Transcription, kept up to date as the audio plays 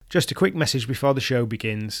Just a quick message before the show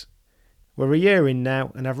begins. We're a year in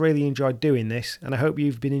now and I've really enjoyed doing this and I hope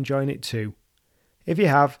you've been enjoying it too. If you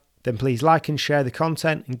have, then please like and share the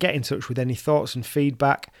content and get in touch with any thoughts and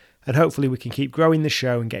feedback, and hopefully we can keep growing the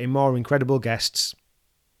show and getting more incredible guests.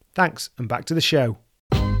 Thanks, and back to the show.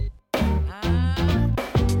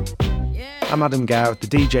 I'm Adam Gow, the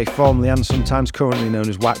DJ formerly and sometimes currently known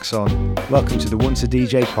as Wax On. Welcome to the Once a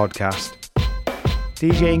DJ podcast.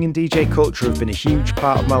 DJing and DJ culture have been a huge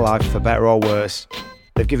part of my life, for better or worse.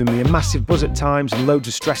 They've given me a massive buzz at times and loads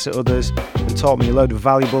of stress at others, and taught me a load of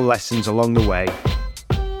valuable lessons along the way.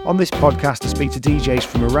 On this podcast, I speak to DJs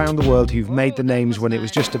from around the world who've made the names when it was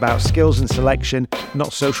just about skills and selection,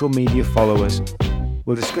 not social media followers.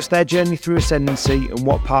 We'll discuss their journey through ascendancy and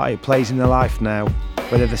what part it plays in their life now,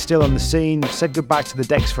 whether they're still on the scene, said goodbye to the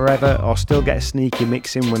decks forever, or still get a sneaky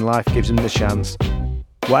mix in when life gives them the chance.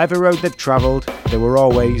 Whatever road they've travelled, they were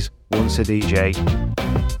always once a DJ.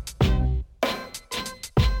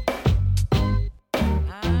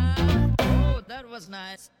 Oh, that was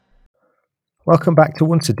nice. Welcome back to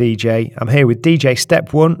Once a DJ. I'm here with DJ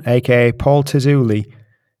Step 1, aka Paul Terzulli.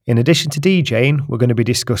 In addition to DJing, we're going to be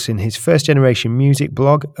discussing his first generation music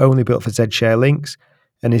blog, only built for Z-Share links,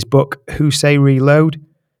 and his book, Who Say Reload,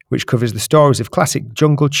 which covers the stories of classic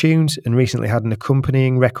jungle tunes and recently had an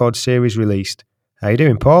accompanying record series released. How you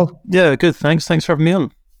doing, Paul? Yeah, good. Thanks for having me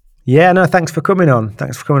on. Yeah, no, thanks for coming on.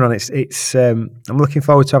 It's I'm looking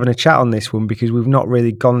forward to having a chat on this one because we've not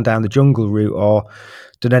really gone down the jungle route or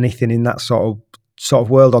done anything in that sort of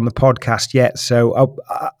world on the podcast yet. So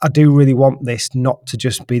I do really want this not to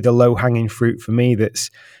just be the low hanging fruit for me.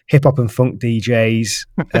 That's hip hop and funk DJs,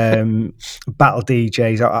 battle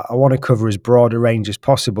DJs. I want to cover as broad a range as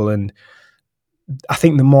possible, and I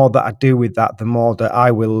think the more that I do with that, the more that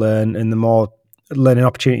I will learn, and the more learning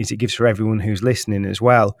opportunities it gives for everyone who's listening as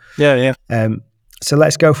well. Yeah. So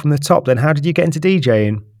let's go from the top then. How did you get into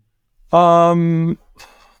DJing? I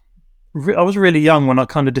was really young when I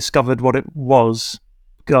kind of discovered what it was.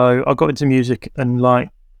 I got into music in like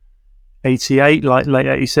 88, like late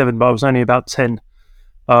 87, but I was only about 10.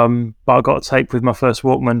 But I got a tape with my first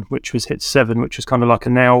Walkman, which was Hit 7, which was kind of like a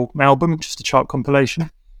Now album, just a chart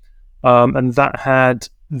compilation. And that had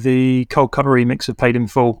the Cold Cut remix of Paid in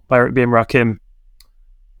Full by Eric B. and Rakim,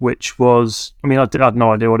 which was, I had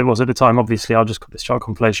no idea what it was at the time. Obviously, I just got this chart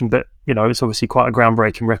compilation, but, it's obviously quite a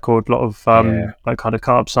groundbreaking record, a lot of like kind of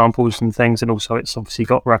carb samples and things, and also it's obviously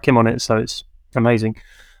got Rakim on it, so it's amazing.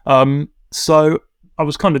 So I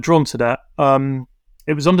was kind of drawn to that.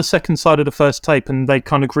 It was on the second side of the first tape, and they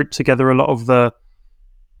kind of grouped together a lot of the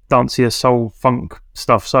dancier soul funk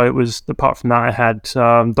stuff. So it was, apart from that, I had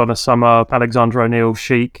Donna Summer, Alexander O'Neal,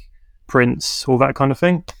 Chic, Prince, all that kind of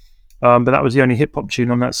thing. But that was the only hip hop tune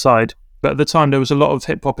on that side. But at the time, there was a lot of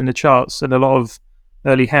hip hop in the charts and a lot of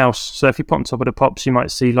early house. So if you put on top of the pops, you might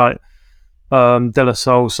see like De La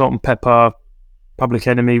Soul, Salt and Pepper, Public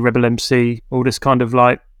Enemy, Rebel MC, all this kind of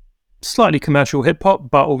like slightly commercial hip hop,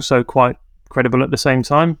 but also quite credible at the same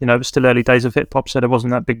time. It was still early days of hip hop, so there wasn't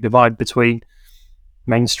that big divide between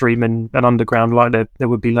mainstream and underground like there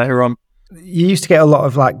would be later on. You used to get a lot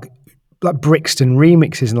of like Brixton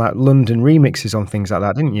remixes and like London remixes on things like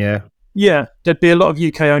that, didn't you? Yeah, there'd be a lot of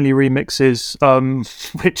UK only remixes,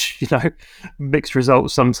 which, mixed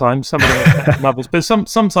results sometimes, some of them others. But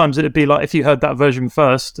sometimes it'd be like, if you heard that version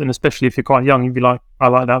first, and especially if you're quite young, you'd be like, I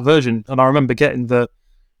like that version. And I remember getting the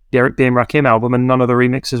Eric B. and Rakim album, and none of the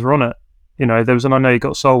remixes were on it. There was an I Know You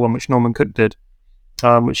Got Soul one, which Norman Cook did,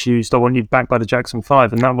 which used I Want You Back by the Jackson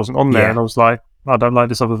 5, and that wasn't on there. Yeah. And I was like, I don't like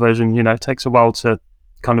this other version. It takes a while to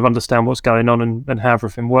kind of understand what's going on and how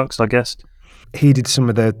everything works, I guess. He did some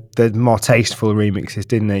of the more tasteful remixes,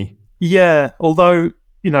 didn't he? Yeah, although,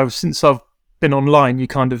 since I've been online, you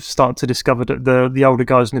kind of start to discover that the older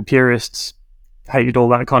guys and the purists hated all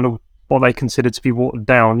that kind of what they considered to be watered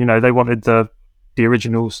down. They wanted the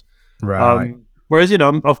originals. Right. Whereas,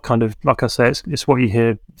 I've kind of, like I say, it's what you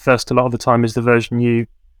hear first a lot of the time is the version you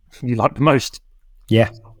like the most.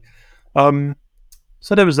 Yeah.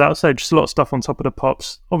 So there was that. So just a lot of stuff on top of the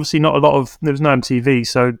pops. Obviously there was no MTV,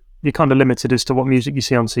 so you're kind of limited as to what music you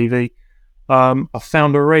see on TV. I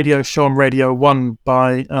found a radio show on Radio 1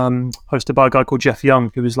 hosted by a guy called Jeff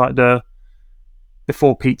Young, who was like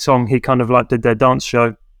before Pete Tong, he kind of like did their dance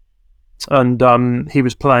show. And he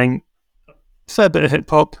was playing a fair bit of hip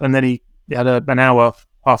hop, and then he had an hour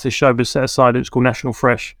after his show was set aside. It was called National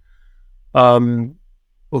Fresh. Or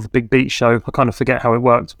the Big Beat Show. I kind of forget how it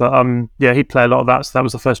worked, but he'd play a lot of that. So that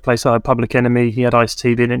was the first place I had Public Enemy. He had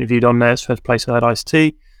Ice-T being interviewed on there. It's the first place I had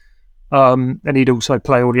Ice-T. And he'd also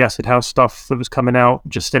play all the acid house stuff that was coming out,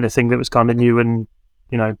 just anything that was kind of new and,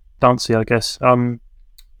 dancey, I guess.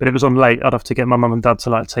 but it was on late. I'd have to get my mum and dad to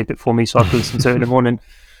like tape it for me so I could listen to it in the morning.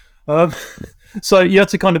 Um, so you had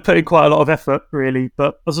to kind of put in quite a lot of effort, really.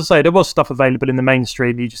 But as I say, there was stuff available in the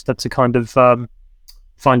mainstream. You just had to kind of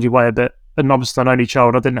find your way a bit. And obviously, an only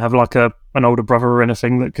child, I didn't have like an older brother or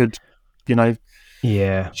anything that could, show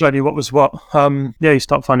you what was what. You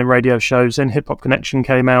start finding radio shows. Then Hip Hop Connection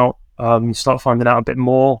came out. You start finding out a bit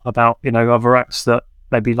more about, other acts that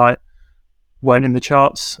maybe like weren't in the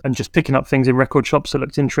charts, and just picking up things in record shops that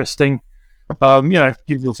looked interesting.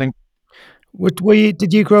 Usual thing.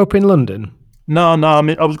 Did you grow up in London? No. I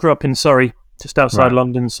mean, grew up in Surrey, just outside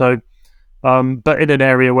London. So, but in an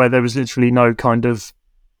area where there was literally no kind of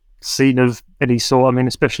scene of any sort. I mean,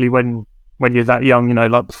 especially when you're that young,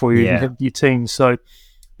 like before you even hit your teens. So,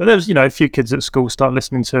 but there was, a few kids at school start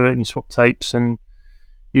listening to it, and you swap tapes and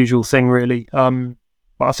usual thing, really. But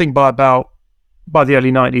I think by the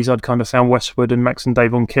early 90s, I'd kind of found Westwood and Max and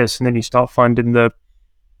Dave on Kiss, and then you start finding the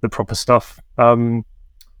proper stuff.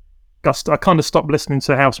 I kind of stopped listening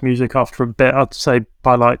to house music after a bit. I'd say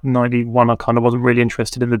by like 91, I kind of wasn't really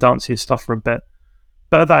interested in the dancier stuff for a bit.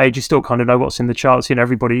 But at that age, you still kind of know what's in the charts.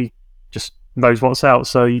 Everybody just knows what's out,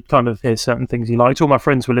 so you kind of hear certain things you liked. All my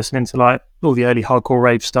friends were listening to like all the early hardcore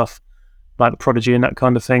rave stuff, like the Prodigy and that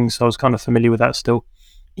kind of thing. So I was kind of familiar with that still.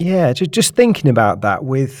 Yeah, just thinking about that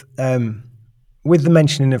with the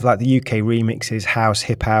mentioning of like the UK remixes, house,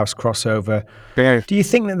 hip house, crossover. Yeah. Do you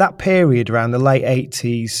think that period around the late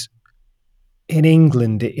 80s in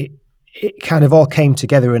England, it kind of all came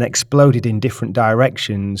together and exploded in different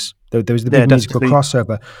directions? There was the big musical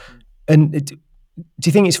crossover. And do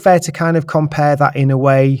you think it's fair to kind of compare that in a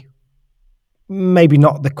way, maybe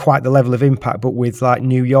not quite the level of impact, but with like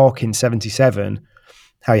New York in 77,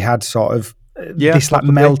 how you had sort of this like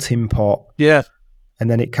melting pot. Yeah. And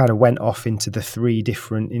then it kind of went off into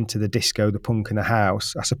into the disco, the punk and the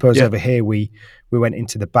house. I suppose over here we went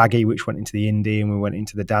into the baggy, which went into the indie, and we went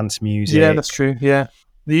into the dance music. Yeah, that's true. Yeah.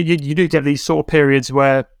 You do get these sort of periods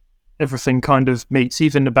where everything kind of meets.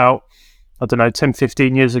 Even about, 10,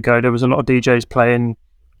 15 years ago, there was a lot of DJs playing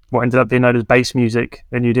what ended up being known as bass music.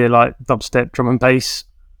 And you'd hear like dubstep, drum and bass,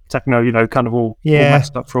 techno, kind of all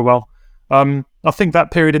messed up for a while. I think that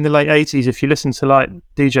period in the late 80s, if you listen to like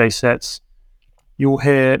DJ sets, you'll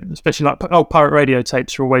hear, especially like pirate radio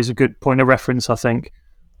tapes are always a good point of reference, I think,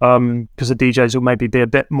 because the DJs will maybe be a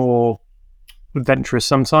bit more adventurous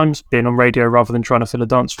sometimes, being on radio rather than trying to fill a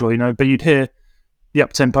dance floor, But you'd hear the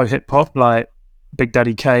up-tempo hip-hop like Big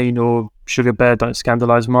Daddy Kane or Sugar Bear, Don't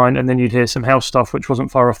Scandalise Mine, and then you'd hear some house stuff which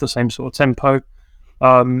wasn't far off the same sort of tempo,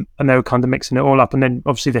 and they were kind of mixing it all up. And then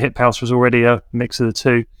obviously the hip house was already a mix of the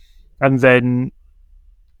two. And then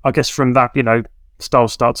I guess from that,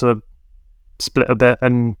 styles start to split a bit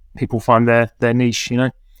and people find their niche,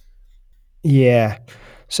 Yeah.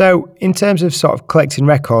 So in terms of sort of collecting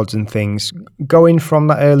records and things, going from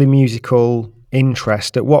that early musical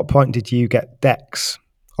interest, at what point did you get decks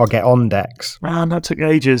or get on decks? Man, that took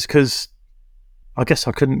ages because I guess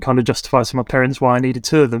I couldn't kind of justify to my parents why I needed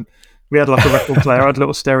two of them. We had like a record player, I had a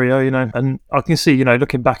little stereo, and I can see,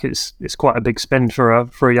 looking back, it's quite a big spend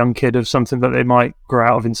for a young kid of something that they might grow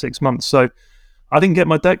out of in 6 months. So I didn't get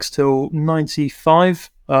my decks till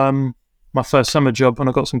 95, my first summer job, and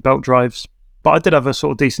I got some belt drives. But I did have a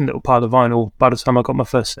sort of decent little pile of vinyl by the time I got my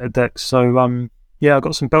first set of decks. So, I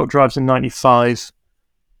got some belt drives in 95,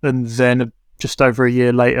 and then just over a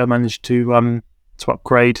year later, I managed to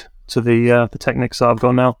upgrade to the Technics that I've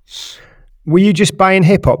got now. Were you just buying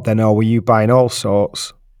hip-hop then, or were you buying all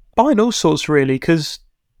sorts? Buying all sorts, really, because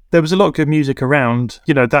there was a lot of good music around.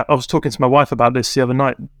 That I was talking to my wife about this the other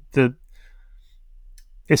night.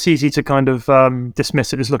 It's easy to kind of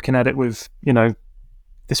dismiss it as looking at it with,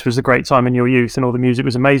 this was a great time in your youth and all the music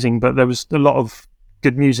was amazing, but there was a lot of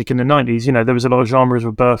good music in the 90s. There was a lot of genres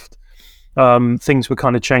were birthed. Things were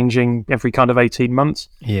kind of changing every kind of 18 months.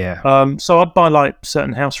 Yeah. So I'd buy like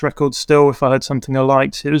certain house records still if I heard something I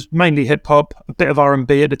liked. It was mainly hip hop, a bit of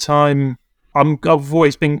R&B at the time. I've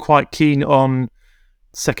always been quite keen on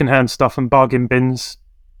secondhand stuff and bargain bins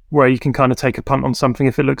where you can kind of take a punt on something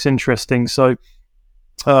if it looks interesting. So,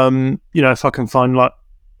 if I can find like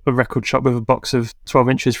a record shop with a box of 12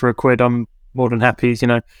 inches for £1, I'm more than happy,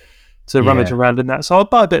 to rummage around in that. So I'll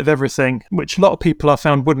buy a bit of everything, which a lot of people I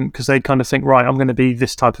found wouldn't, because they'd kind of think, right, I'm going to be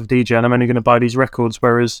this type of DJ and I'm only going to buy these records.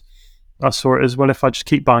 Whereas I saw it as, well, if I just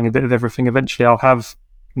keep buying a bit of everything, eventually I'll have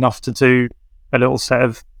enough to do a little set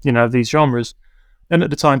of, these genres. And at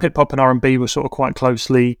the time, hip hop and R&B were sort of quite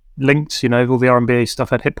closely linked. All the R&B stuff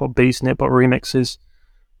had hip hop beats and hip hop remixes.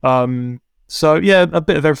 So yeah, a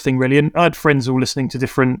bit of everything really. And I had friends all listening to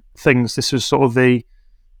different things. This was sort of the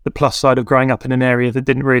plus side of growing up in an area that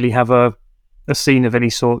didn't really have a a scene of any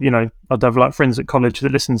sort. I'd have like friends at college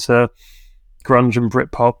that listened to grunge and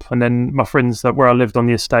Britpop, and then my friends where I lived on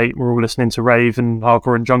the estate were all listening to rave and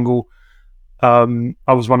hardcore and jungle.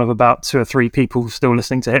 I was one of about 2 or 3 people still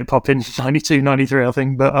listening to hip hop in 92, 93, I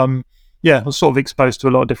think. But I was sort of exposed to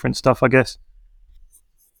a lot of different stuff, I guess.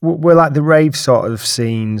 Were like the rave sort of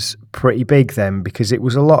scenes pretty big then? Because it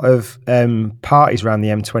was a lot of parties around the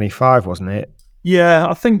M25, wasn't it? Yeah,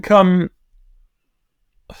 I think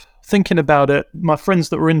thinking about it, my friends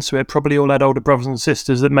that were into it probably all had older brothers and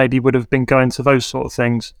sisters that maybe would have been going to those sort of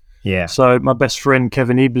things. Yeah. So my best friend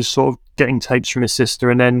Kevin, he was sort of getting tapes from his sister,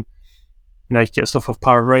 and then he could get stuff off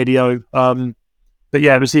pirate radio. But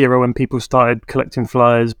yeah, it was the era when people started collecting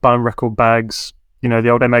flyers, buying record bags, the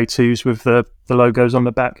old MA2s with the logos on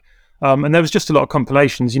the back. And there was just a lot of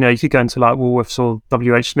compilations. You could go into like Woolworths or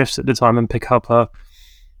WH Smith's at the time and pick up a,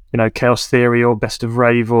 Chaos Theory or Best of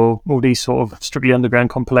Rave or all these sort of Strictly Underground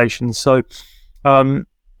compilations. So, on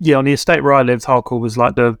the estate where I lived, hardcore was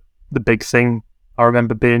like the big thing. I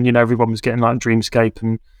remember being, everyone was getting like Dreamscape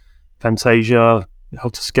and Fantasia,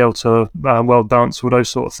 Helter Skelter, World Dance, all those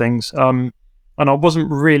sort of things. And I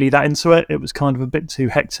wasn't really that into it. It was kind of a bit too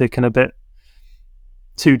hectic and a bit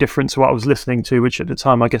too different to what I was listening to, which at the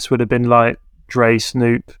time I guess would have been like Dre,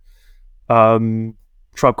 Snoop,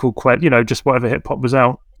 Tribe Called Quest, just whatever hip hop was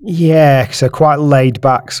out. Yeah, so quite laid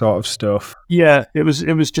back sort of stuff. Yeah, it was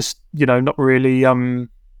just, not really, I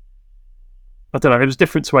don't know, it was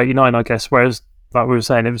different to 89, I guess, whereas, like we were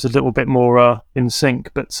saying, it was a little bit more in sync,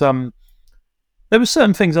 but there were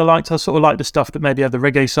certain things I liked. I sort of liked the stuff that maybe had the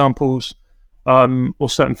reggae samples, or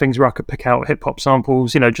certain things where I could pick out hip hop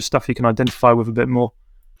samples, just stuff you can identify with a bit more.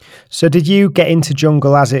 So did you get into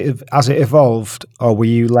jungle as it evolved, or were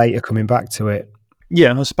you later coming back to it?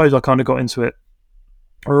 Yeah, I suppose I kind of got into it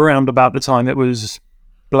around about the time it was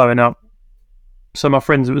blowing up. So my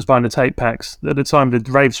friends that was buying the tape packs, at the time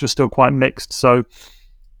the raves were still quite mixed, so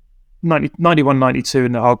 91, 92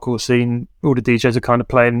 in the hardcore scene, all the DJs are kind of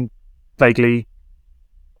playing vaguely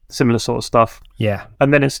similar sort of stuff. Yeah.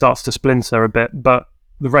 And then it starts to splinter a bit, but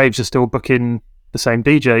the raves are still booking the same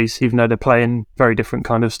DJs, even though they're playing very different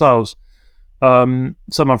kind of styles. So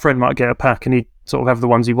my friend might get a pack and he'd sort of have the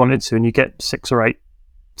ones he wanted to, and you get 6 or 8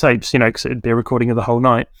 tapes, because it'd be a recording of the whole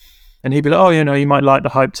night. And he'd be like, oh, you might like the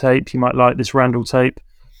hype tape, you might like this Randall tape.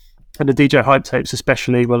 And the DJ hype tapes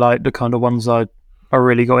especially were like the kind of ones I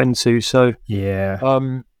really got into. So yeah.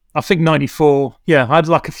 I think 94, I had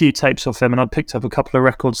like a few tapes off them, and I'd picked up a couple of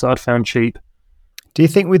records that I'd found cheap. Do you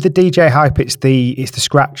think with the DJ hype it's the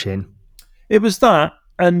scratching? It was that,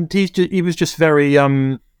 and he was just very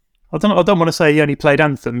I don't want to say he only played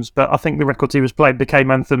anthems, but I think the records he was playing became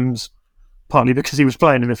anthems partly because he was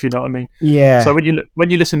playing them, if you know what I mean. Yeah. So when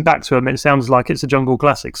you listen back to him, it sounds like it's a Jungle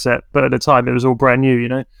Classic set, but at the time it was all brand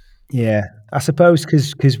new, Yeah, I suppose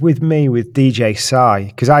because with me, with DJ Psy,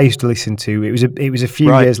 because I used to listen to it was a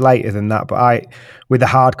few years later than that, but with the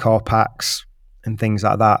hardcore packs and things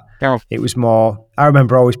like that, it was more. I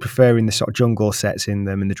remember always preferring the sort of jungle sets in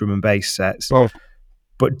them and the drum and bass sets. Oh.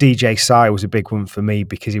 But DJ Psy was a big one for me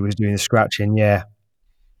because he was doing the scratching. Yeah,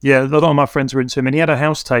 a lot of my friends were into him, and he had a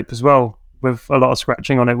house tape as well with a lot of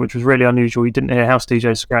scratching on it, which was really unusual. You didn't hear house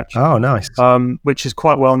DJs scratch. Oh, nice. Which is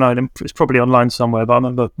quite well known, and it's probably online somewhere, but I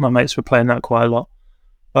remember my mates were playing that quite a lot.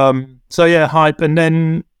 Hype, and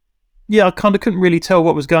then, I kind of couldn't really tell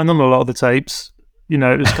what was going on a lot of the tapes. It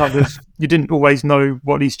was kind of, you didn't always know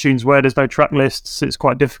what these tunes were. There's no track lists. It's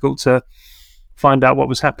quite difficult to find out what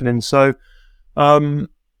was happening. So, started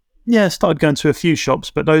going to a few shops,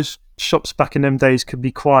 but those shops back in them days could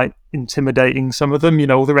be quite intimidating, some of them.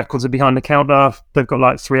 All the records are behind the counter. They've got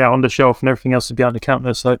like 3 out on the shelf and everything else is behind the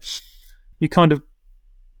counter. So you kind of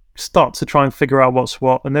start to try and figure out what's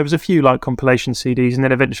what. And there was a few like compilation CDs, and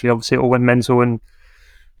then eventually obviously it all went mental and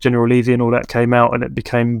General Levy and all that came out, and it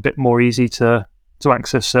became a bit more easy to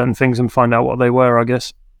access certain things and find out what they were, I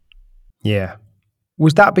guess. Yeah.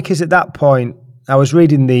 Was that because at that point I was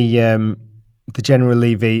reading the General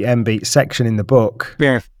Levy M-Beat section in the book?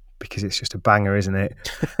 Yeah. Because it's just a banger, isn't it?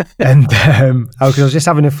 And I was just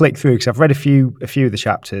having a flick through because I've read a few of the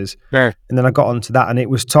chapters, and then I got onto that, and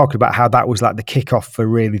it was talking about how that was like the kickoff for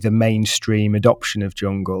really the mainstream adoption of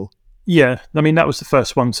jungle. Yeah, I mean that was the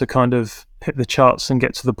first one to kind of hit the charts and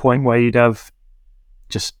get to the point where you'd have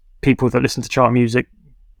just people that listen to chart music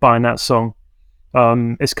buying that song.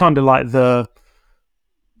 It's kind of like the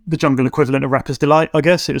jungle equivalent of Rapper's Delight, I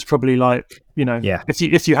guess. It was probably like,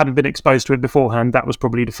 if you hadn't been exposed to it beforehand, that was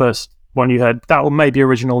probably the first one you heard. That or maybe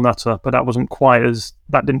Original Nutter, but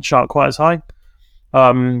that didn't chart quite as high.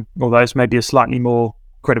 Although it's maybe a slightly more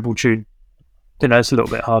credible tune. It's a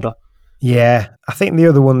little bit harder. Yeah, I think the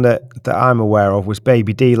other one that I'm aware of was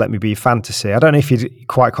Baby D, Let Me Be Your Fantasy. I don't know if you'd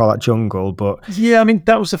quite call that jungle, but Yeah, I mean,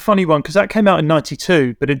 that was a funny one because that came out in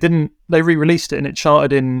 92, but it didn't, they re-released it and it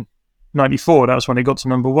charted in 94. That was when it got to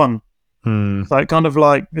number one. So it kind of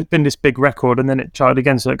like, it's been this big record and then it charted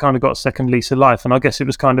again, so it kind of got a second lease of life. And I guess it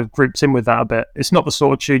was kind of grouped in with that a bit. It's not the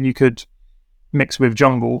sort of tune you could mix with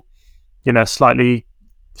jungle, slightly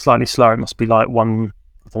slower. It must be like I don't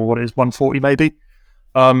know what it is, 140 maybe.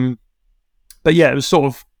 But yeah, it was sort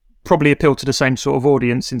of probably appealed to the same sort of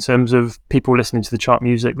audience in terms of people listening to the chart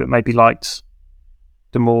music that maybe liked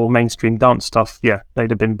the more mainstream dance stuff. Yeah,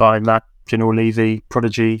 they'd have been buying that. General Levy,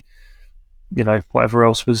 Prodigy, whatever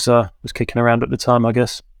else was kicking around at the time, I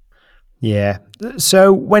guess. yeah.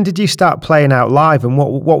 So when did you start playing out live, and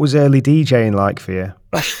what was early DJing like for you?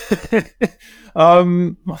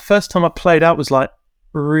 My first time I played out was like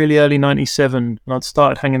really early 97, and I'd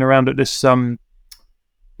started hanging around at this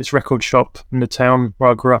record shop in the town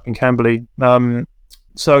where I grew up in Camberley.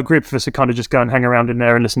 So a group of us would kind of just go and hang around in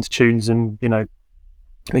there and listen to tunes and,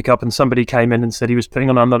 pick up, and somebody came in and said he was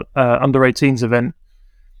putting on an under 18s event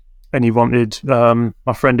and he wanted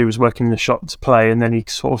my friend who was working in the shop to play, and then he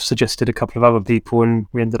sort of suggested a couple of other people and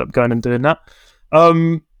we ended up going and doing that.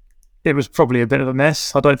 It was probably a bit of a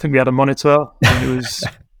mess. I don't think we had a monitor. It was,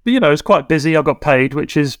 but, it was quite busy. I got paid,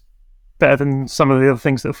 which is better than some of the other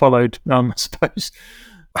things that followed, I suppose.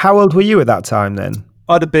 How old were you at that time then?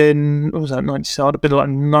 I'd have been, what was that, 90? I'd have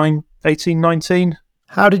been like 18, 19.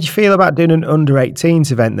 How did you feel about doing an under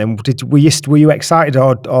 18s event then? Were you excited,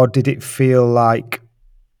 or did it feel like,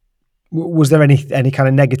 was there any kind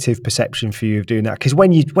of negative perception for you of doing that? Because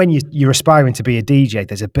when you're aspiring to be a DJ,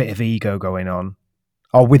 there's a bit of ego going on,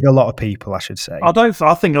 or with a lot of people, I should say. I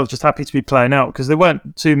think I was just happy to be playing out because there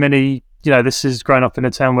weren't too many. This is growing up in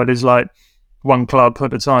a town where there's like one club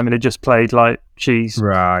at the time and it just played like cheese.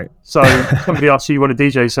 Right. So somebody asked you want to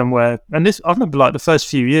DJ somewhere, and this, I remember like the first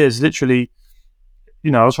few years, literally,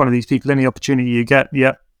 I was one of these people. Any opportunity you get,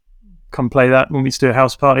 yeah, come play that. When we used to do a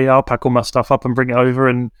house party, I'll pack all my stuff up and bring it over.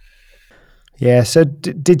 And yeah, so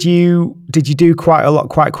did you do quite a lot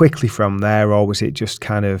quite quickly from there, or was it just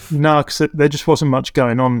kind of? No, because there just wasn't much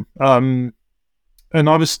going on. And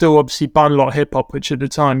I was still obviously buying a lot of hip hop, which at the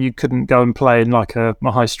time you couldn't go and play in like a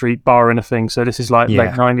high street bar or anything. So this is like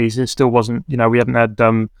late 90s. It still wasn't, we hadn't had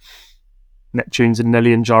Neptunes and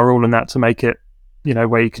Nelly and Ja Rule and that to make it,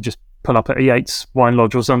 where you could just pull up at E8's Wine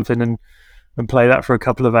Lodge or something and play that for a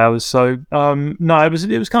couple of hours. So no, it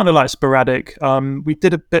was kind of like sporadic. We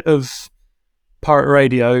did a bit of pirate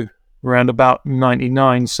radio around about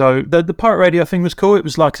 99. So the pirate radio thing was cool. It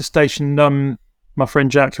was like a station. My friend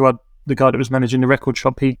Jack, the guy that was managing the record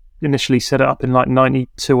shop, he initially set it up in like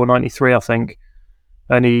 92 or 93, I think.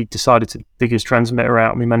 And he decided to dig his transmitter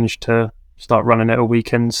out, and we managed to start running it all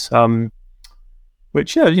weekends.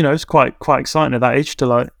 Which, it's quite exciting at that age to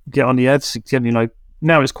like get on the air.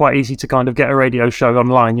 Now it's quite easy to kind of get a radio show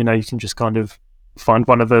online. You can just kind of find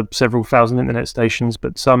one of the several thousand internet stations.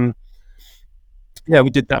 But we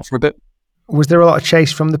did that for a bit. Was there a lot of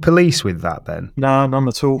chase from the police with that then? No, none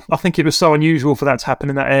at all. I think it was so unusual for that to happen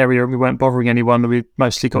in that area, and we weren't bothering anyone. We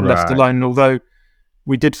mostly got left alone. Although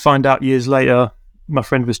we did find out years later, my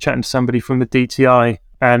friend was chatting to somebody from the DTI,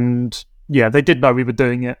 and yeah, they did know we were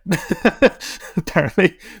doing it,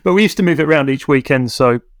 apparently. But we used to move it around each weekend,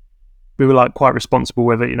 so we were like quite responsible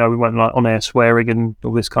with it. We weren't like on air swearing and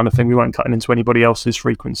all this kind of thing. We weren't cutting into anybody else's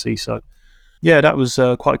frequency. So yeah, that was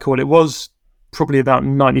quite cool. It was probably about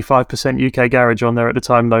 95% UK garage on there at the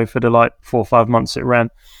time, though, for the like 4 or 5 months it ran.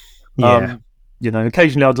 Yeah.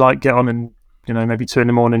 Occasionally I'd like get on and, maybe 2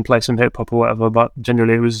 a.m, play some hip hop or whatever, but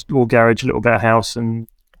generally it was all garage, a little bit of house, and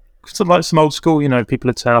sort of like some old school, people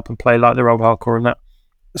would turn up and play like their old hardcore and that.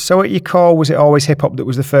 So at your core, was it always hip hop that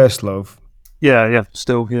was the first love? Yeah,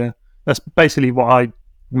 still, yeah. That's basically what I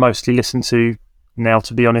mostly listen to now,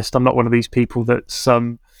 to be honest. I'm not one of these people that's,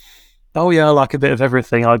 I like a bit of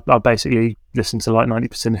everything. I basically listen to like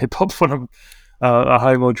 90% hip hop when I'm at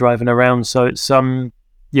home or driving around. So it's,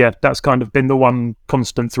 that's kind of been the one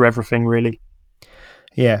constant through everything, really.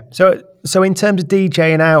 Yeah. So in terms of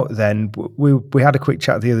DJing out, then we had a quick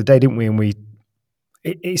chat the other day, didn't we? And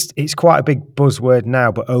it's quite a big buzzword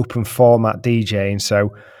now, but open format DJing.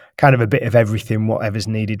 So kind of a bit of everything, whatever's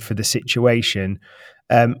needed for the situation.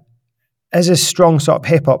 As a strong sort of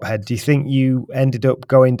hip hop head, do you think you ended up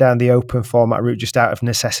going down the open format route just out of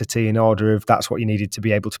necessity, in order of that's what you needed to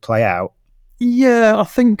be able to play out? Yeah, I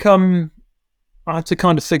think I had to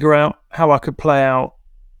kind of figure out how I could play out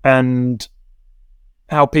and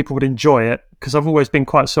how people would enjoy it, because I've always been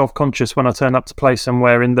quite self-conscious when I turn up to play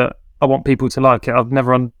somewhere, in that I want people to like it. I've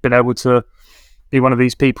never been able to be one of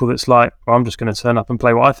these people that's like, well, I'm just going to turn up and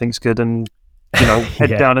play what I think's good and,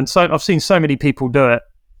 head down. And so I've seen so many people do it.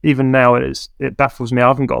 Even now, it baffles me. I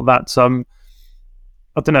haven't got that.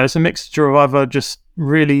 I don't know. It's a mixture of either just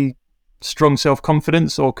really strong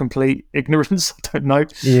self-confidence or complete ignorance. I don't know.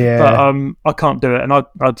 Yeah. But I can't do it. And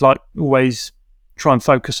I'd like always try and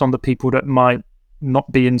focus on the people that might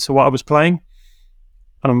not be into what I was playing.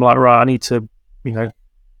 And I'm like, right, I need to,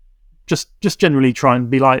 just generally try and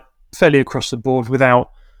be like fairly across the board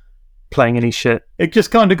without playing any shit. It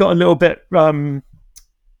just kind of got a little bit, I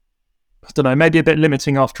don't know, maybe a bit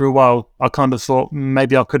limiting after a while. I kind of thought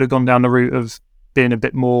maybe I could have gone down the route of being a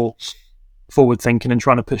bit more forward thinking and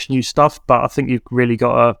trying to push new stuff. But I think you've really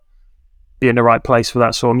got to be in the right place for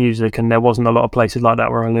that sort of music. And there wasn't a lot of places like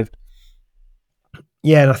that where I lived.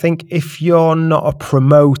 Yeah, and I think if you're not a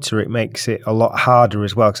promoter, it makes it a lot harder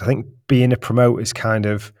as well. Because I think being a promoter is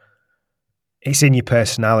it's in your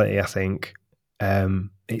personality, I think.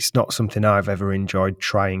 It's not something I've ever enjoyed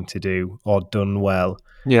trying to do or done well.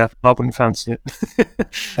 Yeah, I wouldn't fancy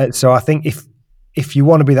it. So I think if you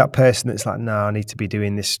want to be that person that's like, no, I need to be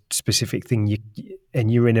doing this specific thing,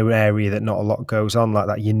 and you're in an area that not a lot goes on like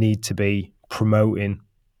that, you need to be promoting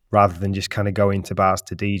rather than just kind of going to bars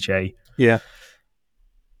to DJ. Yeah.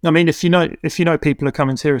 I mean, if you know people are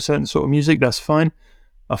coming to hear a certain sort of music, that's fine.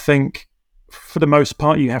 I think for the most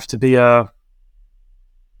part, you have to be a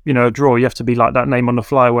draw. You have to be like that name on the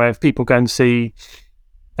fly, where if people go and see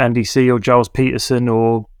Andy C or Giles Peterson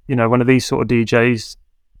or, one of these sort of DJs,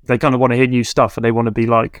 they kind of want to hear new stuff and they want to be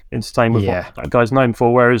like entertained with what that guy's known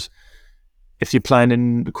for. Whereas if you're playing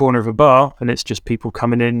in the corner of a bar and it's just people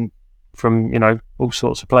coming in from, all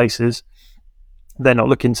sorts of places, they're not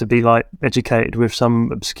looking to be like educated with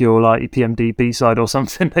some obscure like EPMD B-side or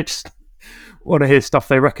something. They just want to hear stuff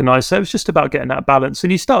they recognise. So it's just about getting that balance.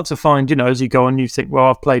 And you start to find, as you go on, you think, well,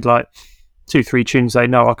 I've played like 2-3 tunes they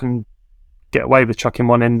know I can get away with chucking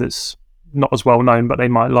one in that's not as well known, but they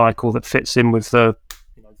might like, or that fits in with the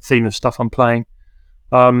theme of stuff I'm playing.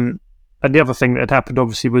 And the other thing that had happened,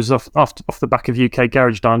 obviously, was off the back of UK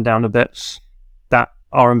Garage dying down a bit, that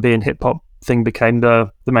R&B and hip-hop thing became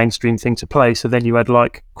the mainstream thing to play. So then you had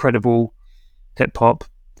like credible hip-hop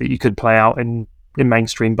that you could play out in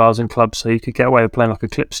mainstream bars and clubs, so you could get away with playing like a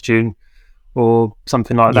Clips tune or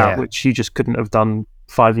something like that, which you just couldn't have done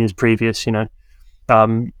 5 years previous. You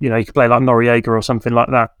could play like Noriega or something like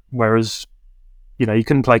that, whereas you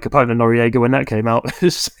couldn't play Capone and Noriega when that came out.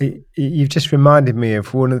 You've just reminded me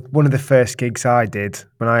of one of the first gigs I did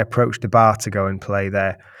when I approached a bar to go and play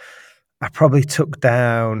there. I probably took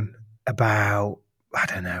down about, I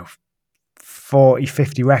don't know, 40,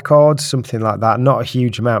 50 records, something like that. Not a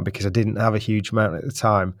huge amount because I didn't have a huge amount at the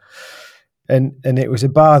time. And it was a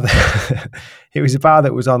bar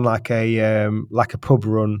that was on like a pub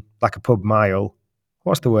run, like a pub mile.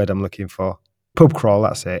 What's the word I'm looking for? Pub crawl,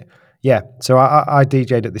 that's it. Yeah. So I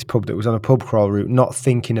DJ'd at this pub that was on a pub crawl route, not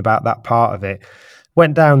thinking about that part of it.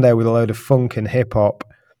 Went down there with a load of funk and hip hop.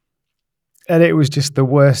 And it was just the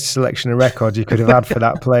worst selection of records you could have had for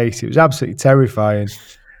that place. It was absolutely terrifying.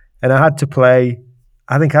 And I had to play,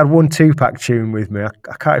 I think I had one 2-pack tune with me.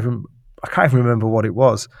 I can't even remember what it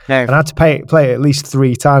was. No. And I had to play it at least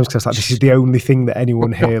 3 times because I was like, this is the only thing that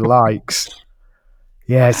anyone here likes.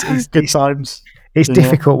 Yeah, it's good times. It's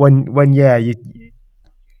difficult when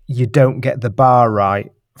you don't get the bar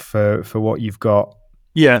right for what you've got.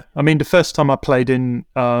 Yeah, I mean, the first time I played in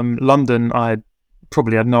London, I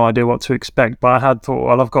probably had no idea what to expect, but I had thought,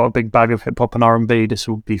 well, I've got a big bag of hip hop and R&B, this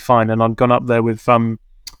will be fine. And I'd gone up there with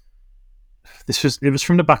it was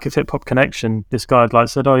from the back of Hip Hop Connection. This guy had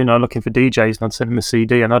said, looking for DJs, and I'd sent him a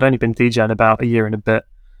CD, and I'd only been DJing about a year and a bit.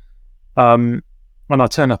 And I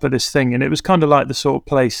turned up at this thing, and it was kind of like the sort of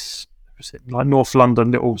place, like North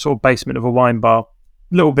London, little sort of basement of a wine bar,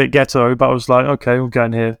 a little bit ghetto, but I was like, okay, we'll go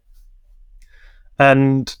in here.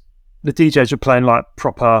 And the DJs were playing like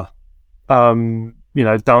proper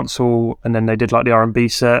dancehall, and then they did like the R&B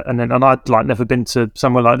set, and I'd like never been to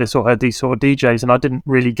somewhere like this or heard these sort of DJs, and I didn't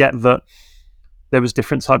really get that there was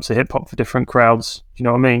different types of hip hop for different crowds. Do you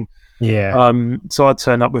know what I mean? Yeah. So I'd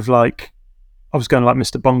turn up with I was going like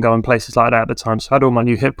Mr. Bongo and places like that at the time, so I had all my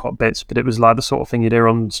new hip hop bits, but it was like the sort of thing you'd hear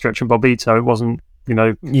on Stretch and Bobbito. It wasn't,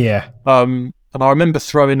 Yeah. And I remember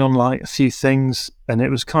throwing on like a few things, and it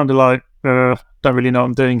was kind of like, don't really know what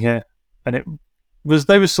I'm doing here, and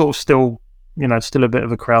they were sort of still a bit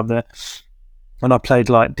of a crowd there. And I played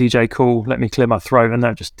like DJ Cool, Let Me Clear My Throat, and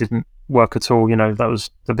that just didn't work at all. That was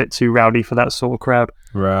a bit too rowdy for that sort of crowd.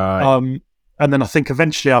 Right. And then I think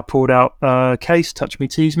eventually I pulled out Case, Touch Me,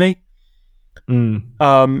 Tease Me.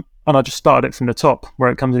 Mm. and I just started it from the top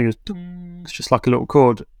where it comes in. It goes, ding, it's just like a little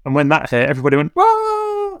chord, and when that hit, everybody went,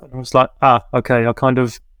 wah! And I was like, okay, I kind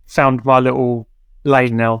of found my little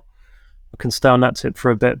lane now. I can stay on that tip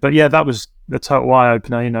for a bit. But yeah, that was a total eye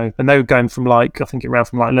opener, and they were going from I think it ran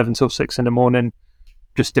from 11 till 6 in the morning,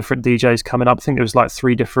 just different DJs coming up. I think there was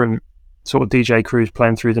 3 different sort of DJ crews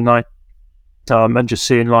playing through the night, and just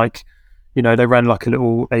seeing they ran a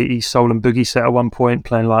little 80s soul and boogie set at one point,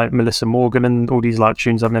 playing Melissa Morgan and all these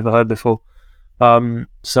tunes I've never heard before.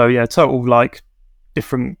 So yeah, total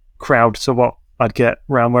different crowd to what I'd get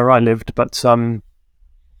around where I lived, but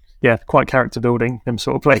yeah, quite character building, them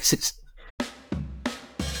sort of places.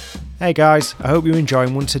 Hey guys, I hope you're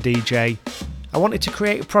enjoying Once a DJ. I wanted to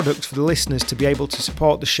create a product for the listeners to be able to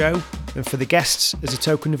support the show and for the guests as a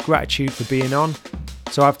token of gratitude for being on.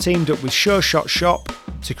 So I've teamed up with Sure Shot Shop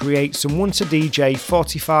to create some Once a DJ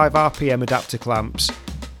 45 RPM adapter clamps.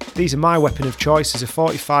 These are my weapon of choice as a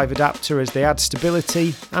 45 adapter, as they add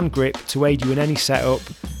stability and grip to aid you in any setup.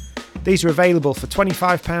 These are available for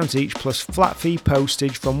 £25 each plus flat fee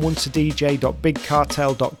postage from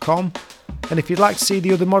onceadj.bigcartel.com. And if you'd like to see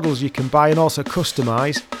the other models you can buy and also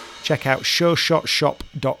customise, check out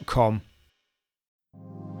sureshotshop.com.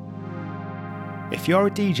 If you're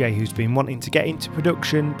a DJ who's been wanting to get into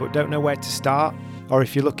production but don't know where to start, or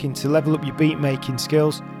if you're looking to level up your beat making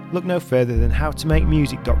skills, look no further than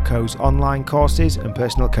howtomakemusic.co's online courses and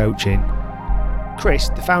personal coaching. Chris,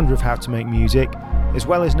 the founder of How to Make Music, as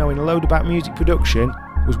well as knowing a load about music production,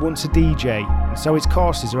 was once a DJ, and so his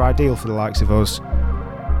courses are ideal for the likes of us.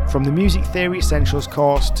 From the Music Theory Essentials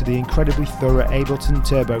course to the incredibly thorough Ableton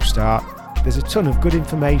Turbo Start, there's a ton of good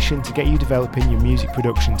information to get you developing your music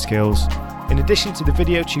production skills. In addition to the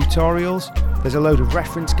video tutorials, there's a load of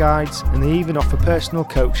reference guides, and they even offer personal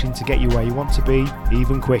coaching to get you where you want to be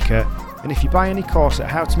even quicker. And if you buy any course at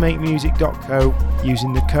howtomakemusic.co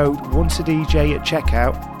using the code ONCEADJ at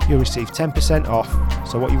checkout, you'll receive 10% off.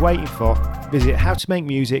 So what are you waiting for? Visit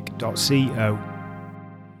howtomakemusic.co.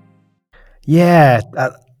 Yeah,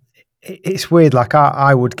 it's weird.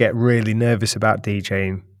 I would get really nervous about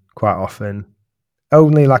DJing quite often.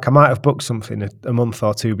 Only I might have booked something a month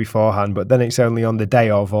or two beforehand, but then it's only on the day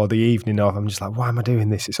of or the evening of. I'm just like, why am I doing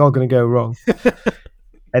this? It's all going to go wrong.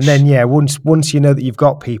 And then, yeah, once you know that you've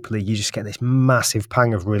got people, you just get this massive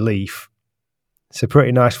pang of relief. It's a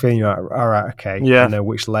pretty nice feeling. You're like, all right, okay, yeah. I know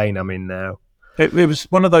which lane I'm in now. It was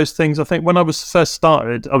one of those things. I think when I was first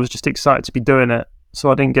started, I was just excited to be doing it, so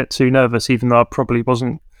I didn't get too nervous, even though I probably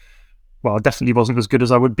wasn't. Well, I definitely wasn't as good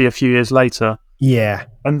as I would be a few years later. Yeah.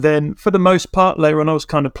 And then for the most part, later on, I was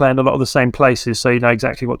kind of playing a lot of the same places, so you know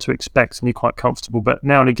exactly what to expect and you're quite comfortable. But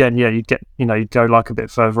now and again, yeah, you'd go a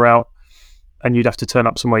bit further out and you'd have to turn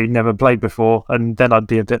up somewhere you'd never played before. And then I'd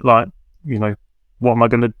be a bit like, what am I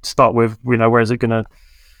going to start with? Where is it going to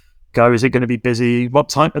go? Is it going to be busy? What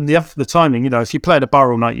time? And the timing, if you play at a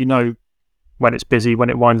bar all night, you know when it's busy,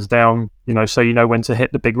 when it winds down, so you know when to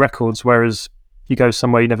hit the big records. Whereas you go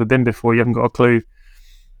somewhere you've never been before, you haven't got a clue,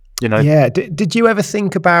 Yeah. Did you ever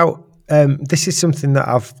think about, this is something that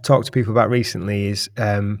I've talked to people about recently, is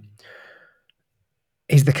the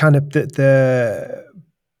kind of the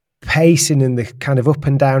pacing and the kind of up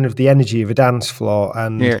and down of the energy of a dance floor.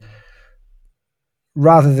 And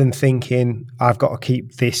rather than thinking, I've got to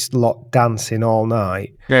keep this lot dancing all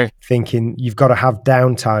night, thinking you've got to have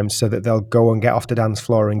downtime so that they'll go and get off the dance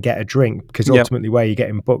floor and get a drink, because ultimately where you're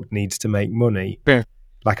getting booked needs to make money. Yeah.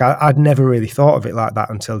 I'd never really thought of it like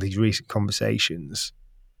that until these recent conversations.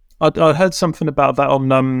 I heard something about that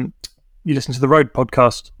on, you listen to the Road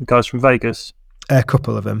podcast, the guys from Vegas? A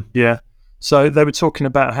couple of them. Yeah. So they were talking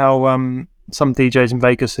about how some DJs in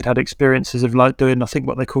Vegas had experiences of doing, I think,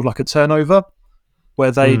 what they call a turnover,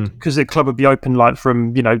 where because the club would be open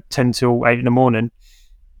from 10 till 8 in the morning,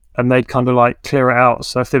 and they'd kind of clear it out.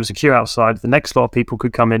 So if there was a queue outside, the next lot of people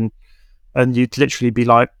could come in, and you'd literally be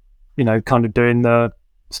kind of doing the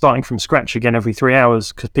starting from scratch again every 3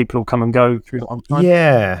 hours, because people will come and go through on time.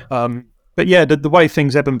 Yeah. But yeah, the way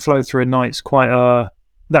things ebb and flow through a night is quite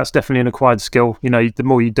that's definitely an acquired skill. The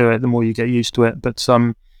more you do it, the more you get used to it. But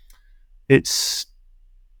it's,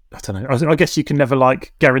 I don't know. I guess you can never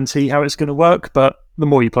guarantee how it's going to work, but the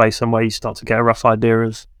more you play somewhere, you start to get a rough idea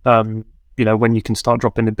of, when you can start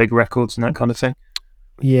dropping the big records and that kind of thing.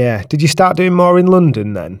 Yeah. Did you start doing more in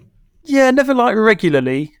London then? Yeah, never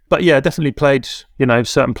regularly, but yeah, definitely played,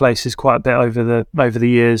 certain places quite a bit over the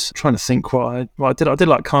years. I'm trying to think what I did. I did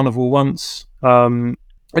Carnival once, and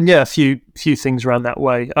yeah, a few things around that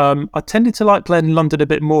way. I tended to playing in London a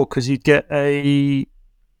bit more because you'd get I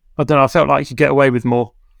felt like you could get away with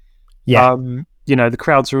more. Yeah. the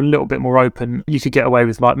crowds are a little bit more open. You could get away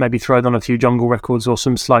with like maybe throwing on a few jungle records or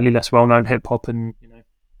some slightly less well-known hip-hop. And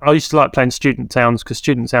I used to like playing student towns, because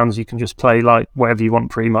student towns you can just play like whatever you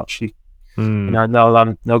want pretty much.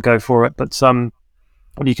 They'll go for it. But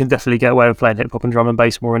you can definitely get away with playing hip-hop and drum and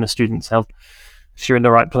bass more in a student town if you're in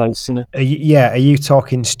the right place. Are you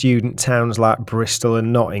talking student towns like Bristol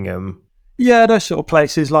and Nottingham? Yeah, those sort of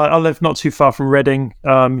places. Like I live not too far from Reading.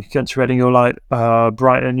 You get to Reading or like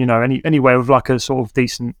Brighton. Anywhere with like a sort of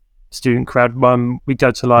decent student crowd. We go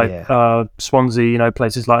to like Swansea.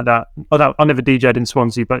 Places like that. I never DJ'd in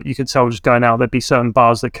Swansea, but you could tell just going out there'd be certain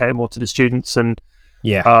bars that cater more to the students, and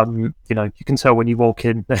you can tell when you walk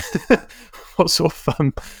in what sort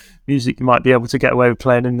of music you might be able to get away with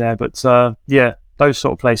playing in there. But those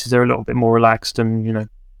sort of places are a little bit more relaxed, and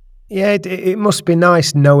Yeah, it must be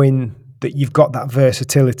nice knowing that you've got that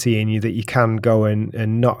versatility in you, that you can go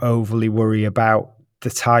and not overly worry about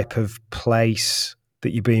the type of place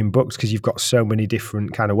that you're being booked, because you've got so many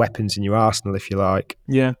different kind of weapons in your arsenal, if you like.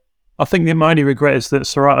 Yeah. I think my only regret is that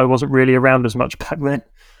Serato wasn't really around as much back then.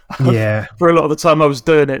 Yeah. For a lot of the time I was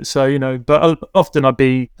doing it. So, but often I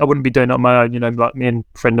wouldn't be doing it on my own, like me and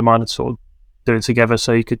a friend of mine would sort of do it together.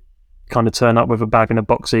 So you could kind of turn up with a bag and a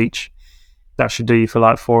box each. That should do you for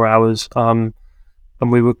like 4 hours. And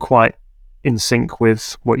we were quite in sync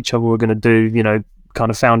with what each other were going to do, kind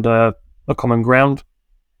of found a common ground.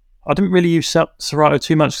 I didn't really use Serato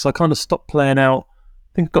too much because I kind of stopped playing out.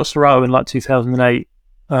 I think I got Serato in like 2008.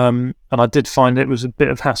 And I did find it was a bit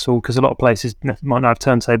of hassle because a lot of places might not have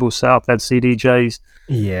turntables set up, they had CDJs.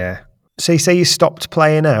 Yeah. So you say you stopped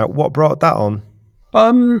playing out. What brought that on?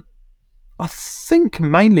 I think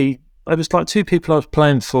mainly it was like two people I was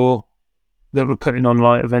playing for that were putting on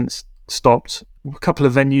like events stopped. A couple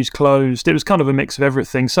of venues closed. It was kind of a mix of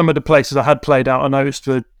everything. Some of the places I had played out, I noticed,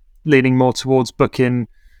 were leaning more towards booking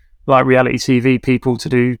like reality TV people to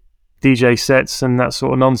do DJ sets and that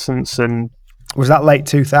sort of nonsense. And was that late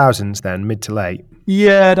 2000s then, mid to late?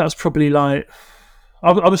 Yeah, that was probably like,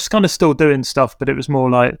 I was kind of still doing stuff, but it was more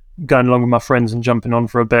like going along with my friends and jumping on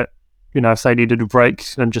for a bit, if they needed a break,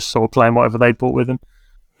 and just sort of playing whatever they brought with them.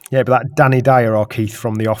 Yeah, but like Danny Dyer or Keith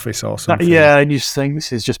from The Office or something. Yeah, and you just think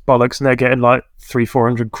this is just bollocks, and they're getting like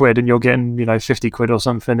 300-400 quid, and you're getting 50 quid or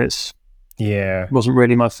something. Wasn't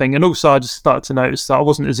really my thing. And also I just started to notice that I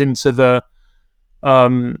wasn't as into the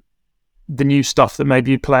new stuff that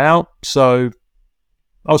maybe you'd play out. So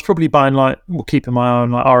I was probably buying keeping my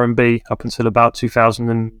own like R&B up until about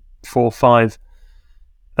 2004-05.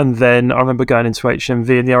 And then I remember going into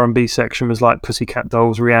HMV, and the R&B section was like Pussycat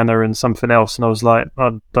Dolls, Rihanna, and something else. And I was like,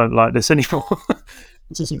 I don't like this anymore.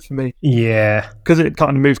 This isn't for me. Yeah. Because it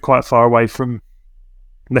kind of moved quite far away from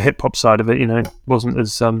the hip-hop side of it, wasn't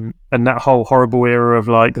as... and that whole horrible era of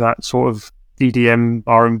like that sort of EDM,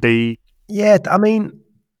 R&B. Yeah, I mean,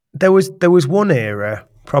 there was one era,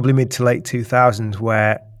 probably mid to late 2000s,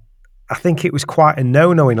 where I think it was quite a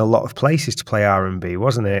no-no in a lot of places to play R&B,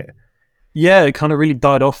 wasn't it? Yeah, it kind of really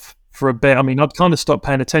died off for a bit. I mean, I'd kind of stopped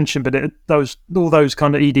paying attention, but all those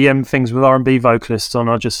kind of EDM things with R&B vocalists on,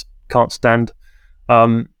 I just can't stand.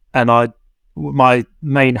 And my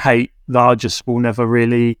main hate that I just will never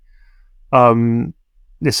really,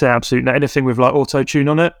 it's absolutely anything with like auto-tune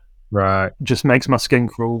on it. Right. Just makes my skin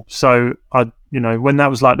crawl. So when that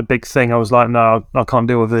was like the big thing, I was like, no, I can't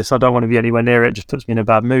deal with this. I don't want to be anywhere near it. It just puts me in a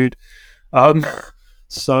bad mood.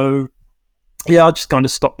 So yeah, I just kind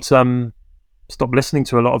of stopped listening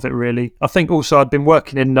to a lot of it, really. I think also I'd been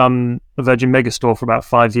working in a Virgin Megastore for about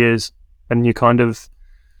 5 years, and you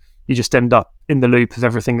just end up in the loop of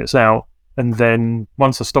everything that's out. And then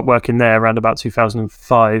once I stopped working there around about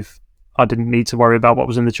 2005, I didn't need to worry about what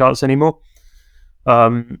was in the charts anymore.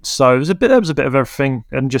 So there was a bit of everything,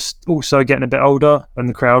 and just also getting a bit older and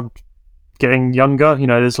the crowd getting younger.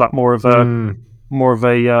 There's like more of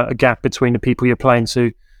a gap between the people you're playing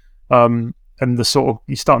to. And the sort of,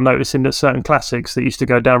 you start noticing that certain classics that used to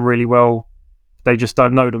go down really well, they just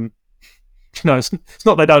don't know them. It's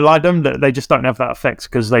not they don't like them, they just don't have that effect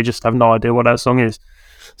because they just have no idea what that song is.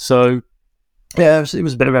 So yeah, it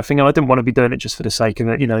was a bit of everything. And I didn't want to be doing it just for the sake of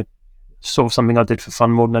it, sort of something I did for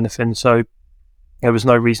fun more than anything. So there was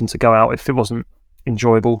no reason to go out if it wasn't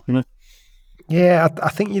enjoyable, Yeah, I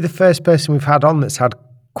think you're the first person we've had on that's had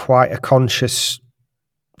quite a conscious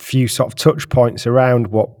few sort of touch points around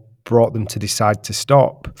what brought them to decide to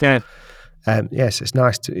stop. Yeah. Yes, it's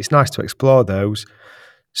nice to explore those.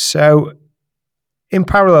 So in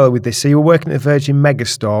parallel with this, so you were working at the Virgin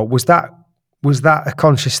Megastore. Was that Was that a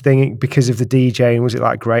conscious thing because of the DJing? Was it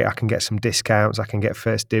like, great, I can get some discounts, I can get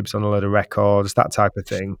first dibs on a load of records, that type of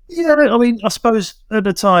thing? Yeah, I mean, I suppose at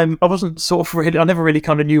the time I wasn't sort of really, I never really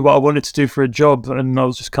kind of knew what I wanted to do for a job, and I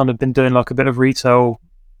was just kind of been doing like a bit of retail,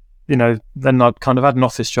 then I'd kind of had an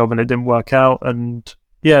office job and it didn't work out, and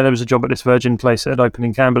yeah, there was a job at this Virgin place that had opened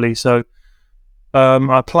in Camberley, so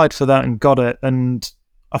I applied for that and got it. And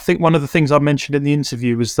I think one of the things I mentioned in the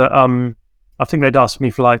interview was that I think they'd asked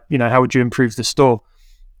me for like, how would you improve the store?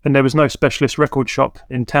 And there was no specialist record shop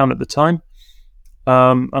in town at the time.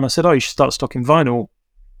 And I said, oh, you should start stocking vinyl.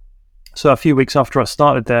 So a few weeks after I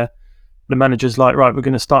started there, the manager's like, right, we're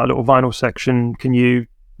going to start a little vinyl section. Can you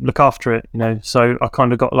look after it? So I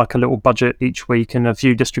kind of got like a little budget each week and a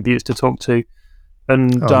few distributors to talk to.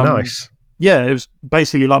 And nice. Yeah, it was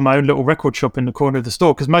basically like my own little record shop in the corner of the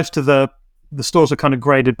store, because most of the stores are kind of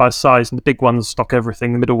graded by size, and the big ones stock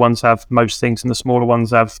everything. The middle ones have most things, and the smaller ones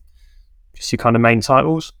have just your kind of main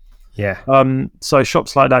titles. Yeah. So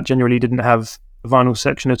shops like that generally didn't have a vinyl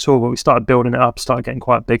section at all, but we started building it up, started getting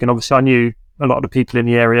quite big. And obviously I knew a lot of the people in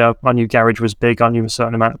the area. I knew Garage was big. I knew a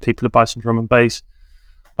certain amount of people who buy some drum and bass,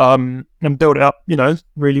 and built it up,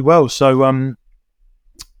 really well. So,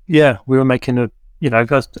 yeah, we were making a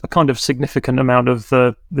kind of significant amount of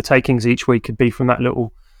the takings each week could be from that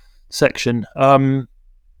little section. And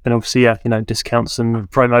obviously, yeah, discounts and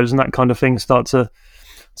promos and that kind of thing start to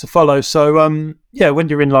follow. So, yeah, when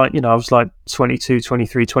you're in like, I was like 22,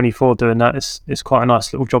 23, 24 doing that, it's quite a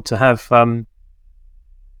nice little job to have.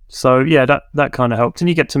 So yeah, that kind of helped. And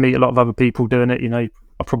you get to meet a lot of other people doing it. I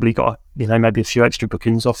probably got, maybe a few extra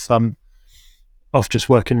bookings off just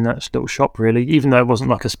working in that little shop, really, even though it wasn't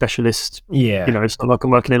like a specialist. Yeah. It's not like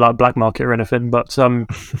I'm working in like black market or anything, but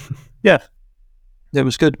yeah, it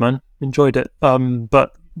was good, man. Enjoyed it.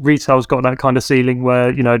 But retail's got that kind of ceiling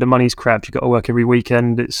where, the money's crap. You got to work every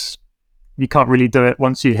weekend. You can't really do it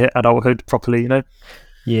once you hit adulthood properly,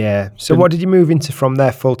 Yeah. So what did you move into from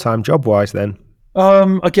there full-time job-wise then?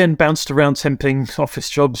 Again, bounced around temping office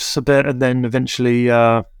jobs a bit, and then eventually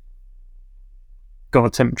got a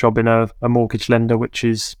temp job in a mortgage lender, which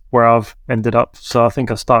is where I've ended up. So I think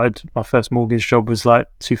I started, my first mortgage job was like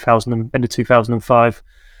end of 2005,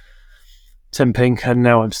 temping, and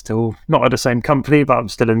now I'm still not at the same company, but I'm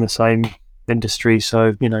still in the same industry.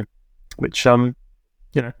 So, which,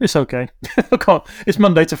 it's okay. It's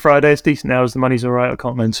Monday to Friday, it's decent hours, the money's all right, I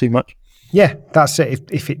can't moan too much. Yeah, that's it.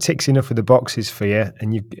 If it ticks enough of the boxes for you,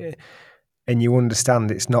 and you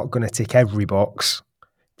understand it's not going to tick every box,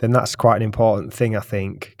 then that's quite an important thing, I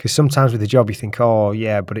think. Because sometimes with a job you think, oh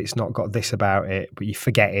yeah, but it's not got this about it, but you're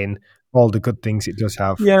forgetting all the good things it does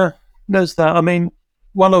have. Yeah, there's that. I mean,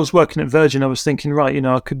 while I was working at Virgin, I was thinking, right,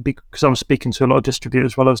 I could be, because I was speaking to a lot of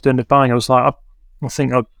distributors while I was doing the buying, I was like, I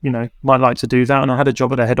think I, might like to do that. And I had a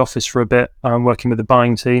job at the head office for a bit, working with the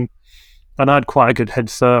buying team, and I had quite a good head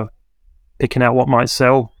for picking out what might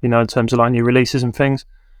sell, in terms of like new releases and things.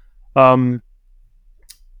 And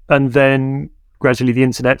then gradually the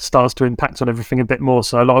internet starts to impact on everything a bit more.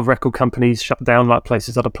 So a lot of record companies shut down, like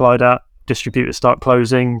places I'd applied at, distributors start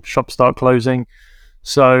closing, shops start closing.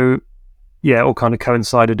 So yeah, it all kind of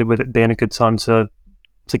coincided with it being a good time to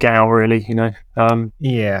get out, really,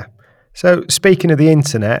 Yeah. So speaking of the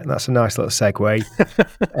internet, that's a nice little segue.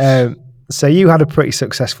 So you had a pretty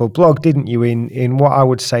successful blog, didn't you, in what I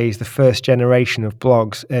would say is the first generation of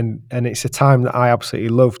blogs, and it's a time that I absolutely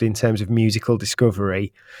loved in terms of musical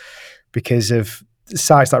discovery because of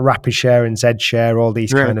sites like RapidShare and ZShare, all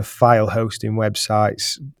these kind of file hosting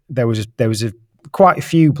websites. There was quite a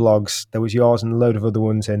few blogs. There was yours and a load of other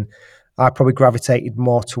ones, and I probably gravitated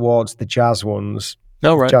more towards the jazz ones,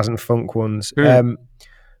 jazz and funk ones.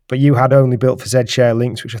 But you had Only Built for ZShare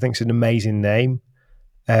Links, which I think is an amazing name.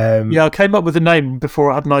 Yeah, I came up with the name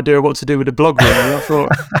before I had an idea of what to do with the blog, really. I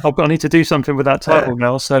thought, I need to do something with that title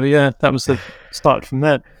now. So yeah, that was the start from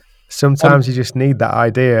there. Sometimes you just need that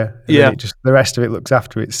idea, and then the rest of it looks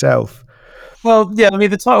after itself. Well, yeah, I mean,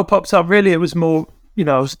 the title popped up, really, it was more,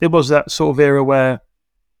 it was that sort of era where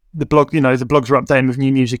the blog, the blogs were updating with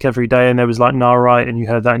new music every day, and there was like Nah Right, and You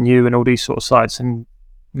Heard That New, and all these sort of sites. And,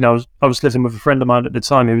 I was living with a friend of mine at the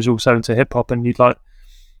time who was also into hip-hop, and you'd like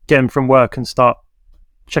get him from work and start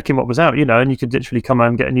checking what was out, and you could literally come home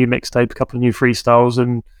and get a new mixtape, a couple of new freestyles,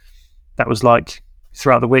 and that was like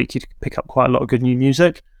throughout the week you'd pick up quite a lot of good new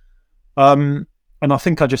music. And I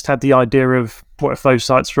think I just had the idea of what if those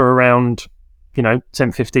sites were around,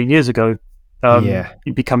 10, 15 years ago.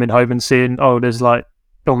 You'd be coming home and seeing, there's like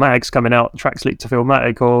Illmatic's coming out, tracks leaked to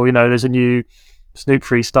Illmatic, or, there's a new Snoop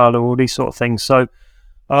freestyle, or all these sort of things. So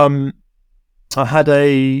I had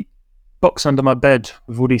a box under my bed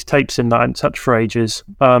with all these tapes in that I hadn't touched for ages,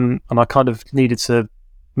 and I kind of needed to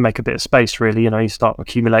make a bit of space. Really, you start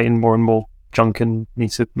accumulating more and more junk and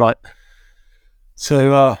need to not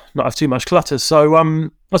have too much clutter. So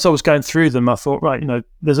as I was going through them, I thought, right,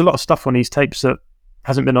 there's a lot of stuff on these tapes that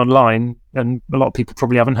hasn't been online, and a lot of people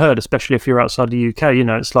probably haven't heard, especially if you're outside the UK.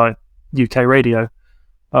 It's like UK radio.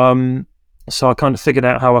 So I kind of figured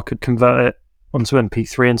out how I could convert it onto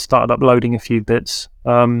MP3 and started uploading a few bits.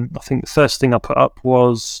 I think the first thing I put up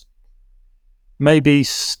was maybe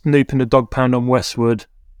Snoop and the Dog Pound on Westwood.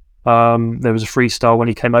 There was a freestyle when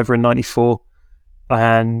he came over in '94,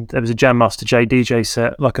 and there was a Jam Master J DJ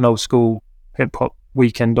set, like an old school hip hop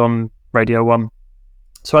weekend on Radio 1.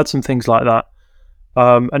 So I had some things like that,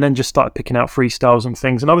 and then just started picking out freestyles and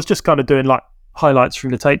things. And I was just kind of doing like highlights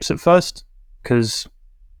from the tapes at first, because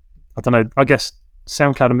I don't know, I guess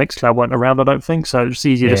SoundCloud and Mixcloud weren't around, I don't think, so it was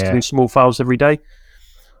easier just to do small files every day.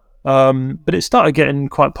 But it started getting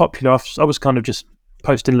quite popular. I was kind of just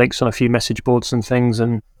posting links on a few message boards and things,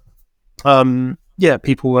 and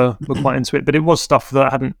people were quite into it. But it was stuff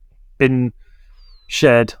that hadn't been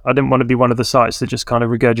shared. I didn't want to be one of the sites that just kind of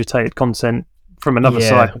regurgitated content from another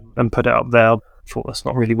site and put it up there. I thought that's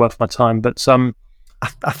not really worth my time. But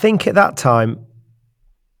I think at that time,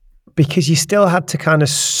 because you still had to kind of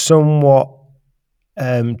somewhat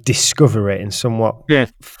discover it and somewhat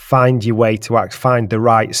find your way to find the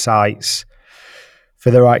right sites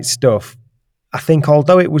for the right stuff. I think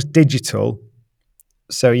although it was digital,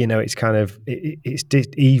 so it's kind of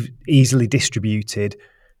easily distributed,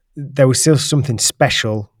 there was still something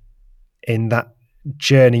special in that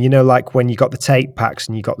journey. Like when you got the tape packs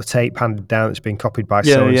and you got the tape handed down that's been copied by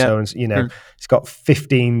so and so, and it's got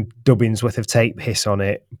 15 dubbings worth of tape hiss on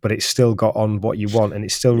it, but it's still got on what you want, and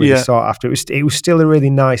it's still really sought after. It was still a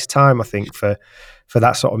really nice time, I think, for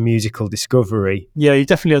that sort of musical discovery. Yeah, you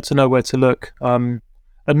definitely had to know where to look. And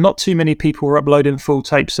not too many people were uploading full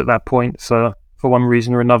tapes at that point for one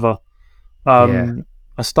reason or another. I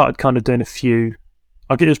started kind of doing a few.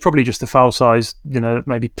 It was probably just the file size,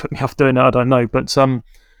 maybe put me off doing it, I don't know. But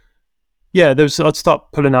I'd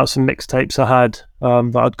start pulling out some mixtapes I had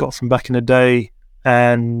that I'd got from back in the day,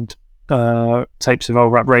 and tapes of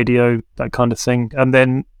old rap radio, that kind of thing. And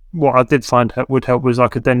then what I did find would help was I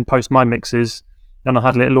could then post my mixes, and I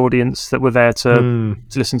had a little audience that were there to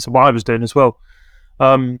listen to what I was doing as well.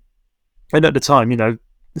 And at the time,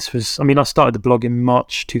 this was, I started the blog in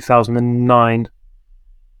March 2009.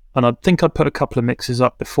 And I think I'd put a couple of mixes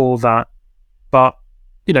up before that. But,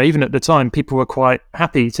 even at the time, people were quite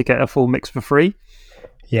happy to get a full mix for free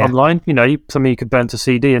online. Something you could burn to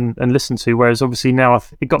CD and listen to. Whereas obviously now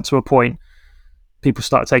it got to a point, people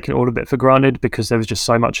started taking it all a bit for granted because there was just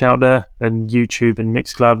so much out there, and YouTube and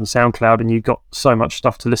Mixcloud and SoundCloud, and you got so much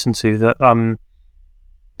stuff to listen to that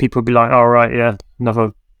people would be like, all right, yeah,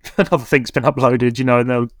 another thing's been uploaded, and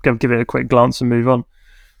they'll go give it a quick glance and move on.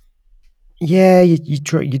 Yeah, you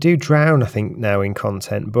do drown, I think, now in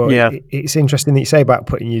content. But it's interesting that you say about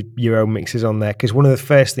putting your own mixes on there, because one of the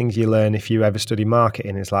first things you learn if you ever study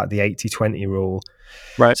marketing is like the 80-20 rule.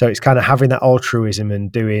 Right. So it's kind of having that altruism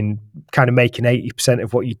and making 80%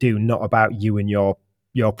 of what you do not about you and your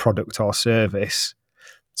product or service.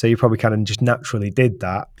 So you probably kind of just naturally did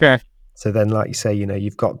that. Yeah. So then, like you say,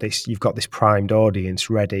 you've got this primed audience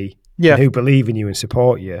ready, who believe in you and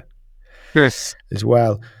support you. Yes. As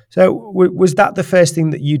well. So was that the first thing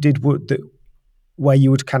that you did where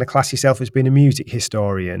you would kind of class yourself as being a music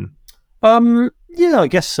historian? Yeah, I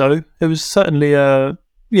guess so. It was certainly it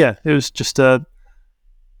was just to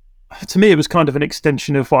me, it was kind of an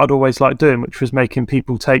extension of what I'd always liked doing, which was making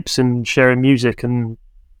people tapes and sharing music and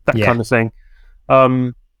that kind of thing.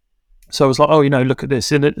 So I was like, oh, look at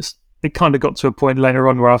this. And it kind of got to a point later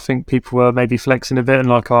on where I think people were maybe flexing a bit and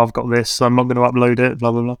like, oh, I've got this, so I'm not going to upload it,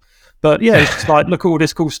 blah, blah, blah. But yeah, it's just like, look at all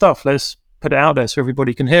this cool stuff. Let's put it out there so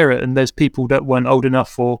everybody can hear it. And there's people that weren't old enough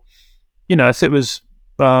for, if it was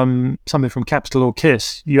something from Capital or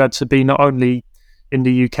Kiss, you had to be not only in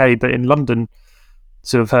the UK, but in London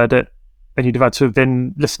to have heard it. And you'd have had to have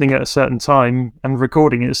been listening at a certain time and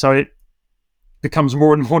recording it. So it becomes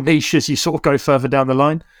more and more niche as you sort of go further down the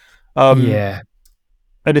line. And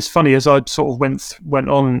it's funny, as I sort of went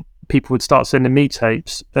on, people would start sending me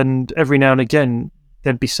tapes, and every now and again,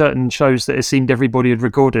 there'd be certain shows that it seemed everybody had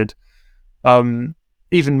recorded,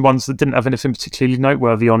 even ones that didn't have anything particularly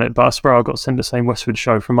noteworthy on it. But I swear I got sent the same Westwood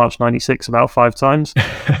show from March 96 about 5 times.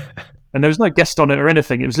 And there was no guest on it or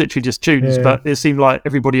anything. It was literally just tunes, but it seemed like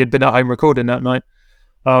everybody had been at home recording that night.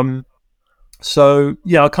 So,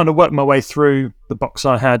 I kind of worked my way through the box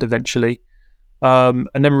I had eventually, and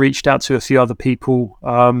then reached out to a few other people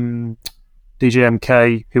DJ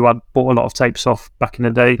MK, who I'd bought a lot of tapes off back in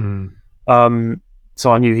the day.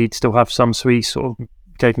 So I knew he'd still have some, so he sort of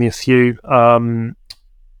gave me a few.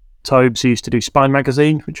 Tobes, who used to do Spine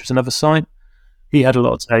Magazine, which was another site. He had a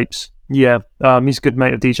lot of tapes. Yeah, he's a good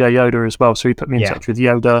mate of DJ Yoda as well, so he put me in touch with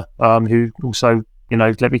Yoda, who also,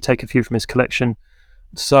 let me take a few from his collection.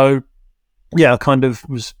 So, yeah, I kind of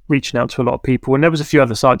was reaching out to a lot of people, and there was a few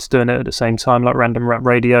other sites doing it at the same time, like Random Rap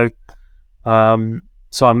Radio.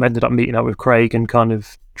 So I ended up meeting up with Craig and kind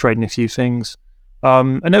of trading a few things.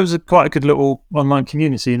 And there was quite a good little online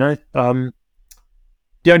community, The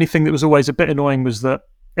only thing that was always a bit annoying was that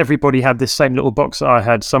everybody had this same little box that I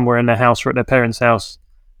had somewhere in their house or at their parents' house.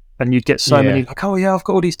 And you'd get so many, like, oh yeah, I've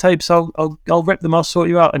got all these tapes, I'll rep them, I'll sort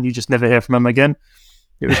you out. And you just never hear from them again.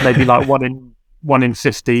 It was maybe like one in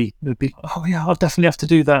 50. It'd be, oh yeah, I'll definitely have to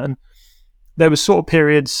do that. And there was sort of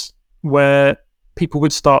periods where people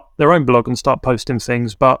would start their own blog and start posting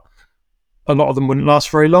things, but a lot of them wouldn't last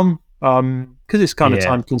very long because it's kind of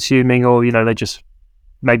time consuming, or they just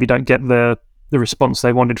maybe don't get the response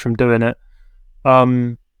they wanted from doing it.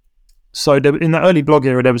 So in that early blog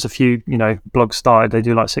era, there was a few blogs started, they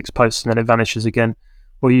do like 6 posts and then it vanishes again,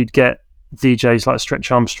 or you'd get DJs like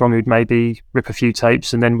Stretch Armstrong who'd maybe rip a few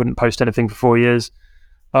tapes and then wouldn't post anything for 4 years.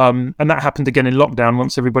 And that happened again in lockdown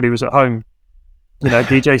once everybody was at home.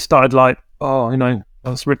 DJs started like,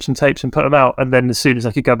 let's rip some tapes and put them out. And then as soon as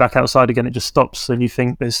I could go back outside again, it just stops. And you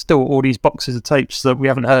think there's still all these boxes of tapes that we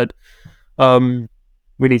haven't heard.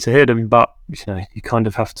 We need to hear them, but you kind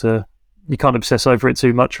of have to, you can't obsess over it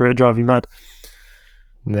too much or it'll drive you mad.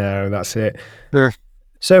 No, that's it. Yeah.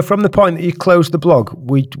 So from the point that you closed the blog,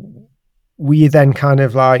 were you then kind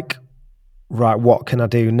of like, right, what can I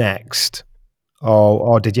do next?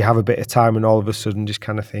 Or did you have a bit of time and all of a sudden just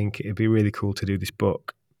kind of think it'd be really cool to do this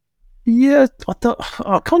book? Yeah,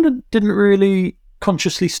 I kind of didn't really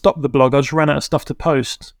consciously stop the blog. I just ran out of stuff to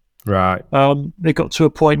post. Right. It got to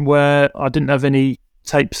a point where I didn't have any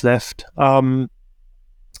tapes left. And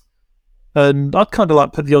I'd kind of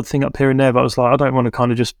like put the odd thing up here and there, but I was like, I don't want to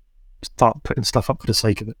kind of just start putting stuff up for the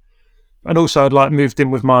sake of it. And also I'd like moved in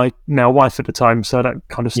with my now wife at the time, so that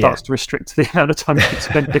kind of starts to restrict the amount of time I could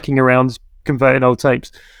spend dicking around converting old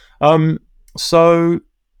tapes. So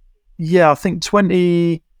yeah, I think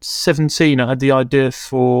 2017 I had the idea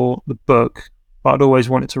for the book, but I'd always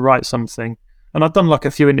wanted to write something. And I'd done like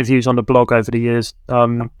a few interviews on the blog over the years.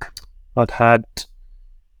 I'd had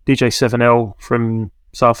DJ 7L from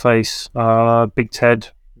Sarface, Big Ted,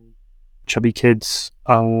 Chubby Kids,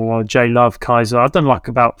 J Love, Kaiser. I've done like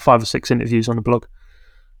about 5 or 6 interviews on the blog,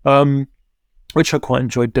 which I quite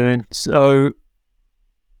enjoyed doing. So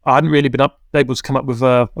I hadn't really been able to come up with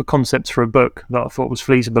a concept for a book that I thought was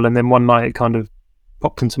feasible. And then one night it kind of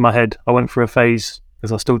popped into my head. I went through a phase,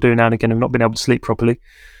 as I still do now and again, of not being able to sleep properly.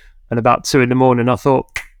 And about 2 a.m, I thought,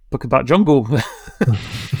 book about jungle.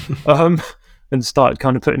 And started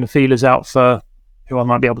kind of putting the feelers out for who I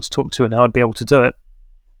might be able to talk to and how I'd be able to do it.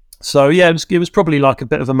 So yeah, it was probably like a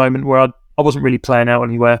bit of a moment where I wasn't really playing out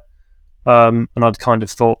anywhere. And I'd kind of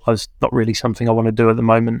thought I was not really something I want to do at the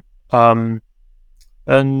moment.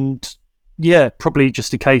 And yeah, probably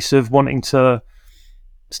just a case of wanting to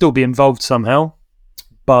still be involved somehow,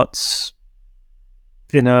 but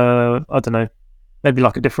in a, I don't know, maybe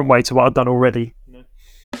like a different way to what I've done already.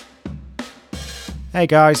 Hey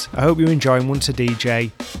guys, I hope you're enjoying Once a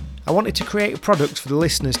DJ. I wanted to create a product for the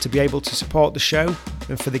listeners to be able to support the show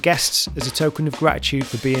and for the guests as a token of gratitude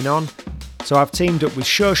for being on. So I've teamed up with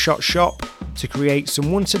Sure Shot Shop to create some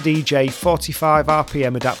Once a DJ 45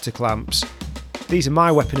 RPM adapter clamps. These are my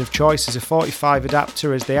weapon of choice as a 45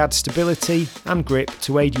 adapter, as they add stability and grip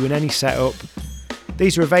to aid you in any setup.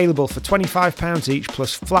 These are available for £25 each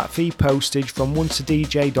plus flat fee postage from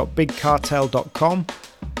onceadj.bigcartel.com.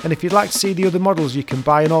 And if you'd like to see the other models you can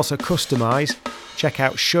buy and also customise, check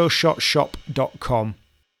out sureshotshop.com.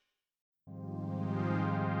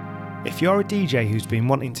 If you're a DJ who's been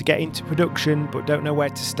wanting to get into production but don't know where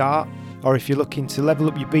to start, or if you're looking to level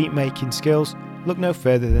up your beat making skills, look no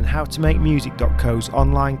further than howtomakemusic.co's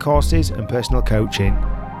online courses and personal coaching.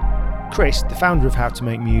 Chris, the founder of How to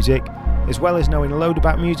Make Music, as well as knowing a load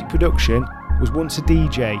about music production, was once a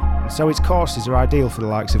DJ, and so his courses are ideal for the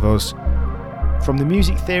likes of us. From the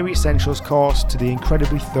Music Theory Essentials course to the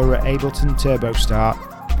incredibly thorough Ableton Turbo Start,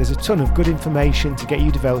 there's a ton of good information to get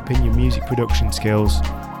you developing your music production skills.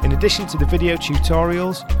 In addition to the video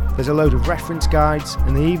tutorials, there's a load of reference guides,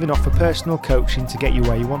 and they even offer personal coaching to get you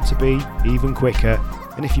where you want to be even quicker.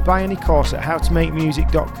 And if you buy any course at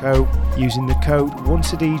howtomakemusic.co using the code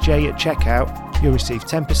ONCEADJ at checkout, you'll receive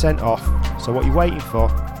 10% off. So what are you waiting for?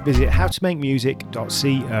 Visit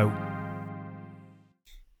howtomakemusic.co.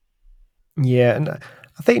 Yeah, and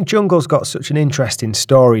I think Jungle's got such an interesting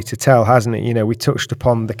story to tell, hasn't it? You know, we touched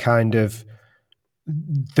upon the kind of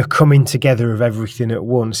the coming together of everything at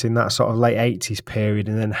once in that sort of late 80s period,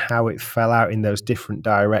 and then how it fell out in those different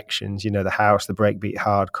directions, you know, the house, the breakbeat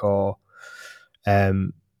hardcore,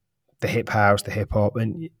 the hip house, the hip hop.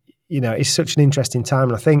 And, you know, it's such an interesting time.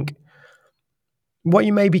 And I think what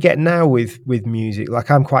you maybe get now with music,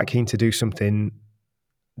 like I'm quite keen to do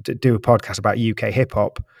a podcast about UK hip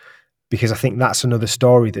hop, because I think that's another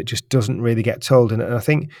story that just doesn't really get told. And I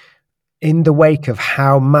think in the wake of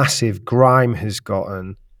how massive grime has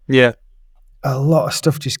gotten, Yeah. a lot of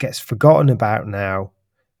stuff just gets forgotten about now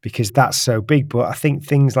because that's so big. But I think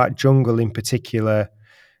things like Jungle in particular,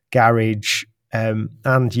 garage, and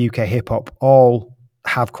UK hip hop all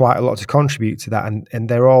have quite a lot to contribute to that. And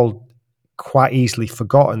they're all quite easily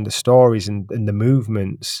forgotten, the stories and the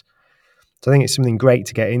movements. So I think it's something great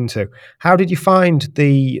to get into. How did you find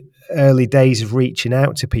the early days of reaching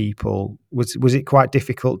out to people? Was it quite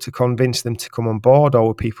difficult to convince them to come on board, or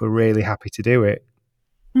were people really happy to do it?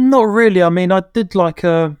 Not really. I mean, I did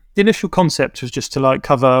the initial concept was just to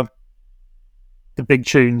cover the big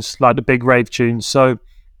tunes, like the big rave tunes. So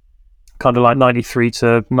kind of like 93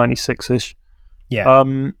 to 96-ish. Yeah.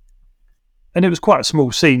 And it was quite a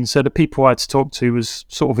small scene. So the people I had to talk to was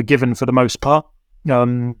sort of a given for the most part.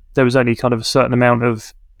 There was only kind of a certain amount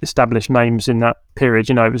of established names in that period.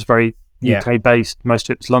 You know, it was very UK based. Most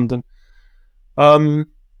of it was London.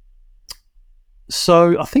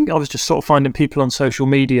 So I think I was just sort of finding people on social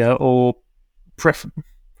media, or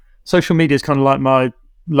social media is kind of like my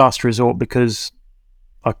last resort, because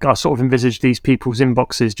I sort of envisage these people's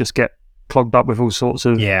inboxes just get clogged up with all sorts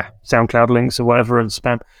of SoundCloud links or whatever and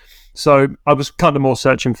spam. So I was kind of more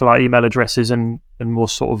searching for like email addresses and more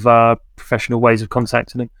sort of professional ways of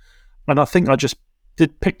contacting them. And I think I just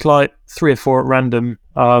did pick like 3 or 4 at random,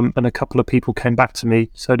 and a couple of people came back to me.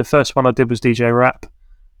 So the first one I did was DJ Rap,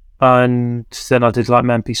 and then I did like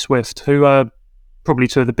Man P Swift, who are probably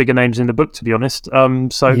 2 of the bigger names in the book, to be honest.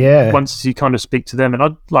 Once you kind of speak to them, and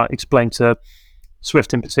I'd like explain to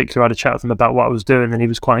Swift in particular, I had a chat with him about what I was doing, and he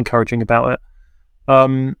was quite encouraging about it.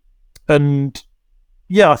 And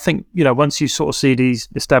yeah, I think, you know, once you sort of see these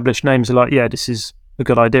established names, are like, yeah, this is a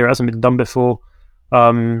good idea. It hasn't been done before.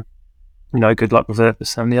 You know, good luck with it,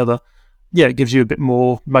 this and the other. Yeah, it gives you a bit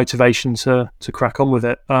more motivation to crack on with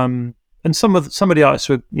it. And some of the artists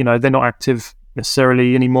were, you know, they're not active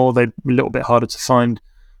necessarily anymore. They're a little bit harder to find.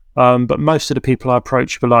 But most of the people I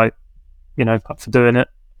approached were like, you know, up for doing it.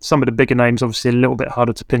 Some of the bigger names, obviously, a little bit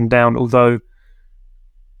harder to pin down, although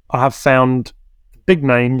I have found big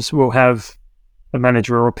names will have a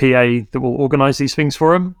manager or a PA that will organise these things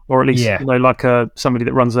for them, or at least, you know, like somebody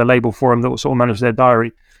that runs their label for them that will sort of manage their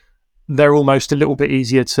diary. They're almost a little bit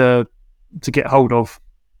easier to get hold of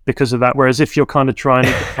because of that. Whereas if you're kind of trying to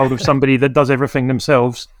get hold of somebody that does everything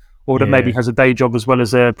themselves, or that maybe has a day job as well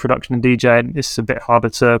as a production and DJ, it's a bit harder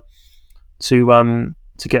to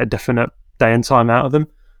get a definite day and time out of them.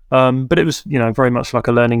 But it was, you know, very much like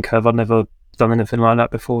a learning curve. I'd never done anything like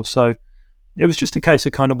that before, so it was just a case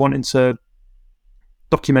of kind of wanting to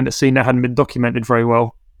document a scene that hadn't been documented very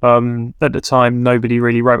well. At the time, nobody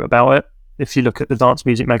really wrote about it. If you look at the dance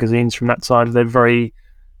music magazines from that time, they're very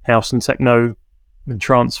house and techno and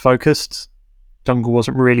trance focused. Jungle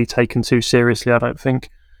wasn't really taken too seriously, I don't think.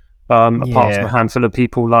 Apart from a handful of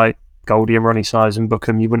people like Goldie and Ronnie Size and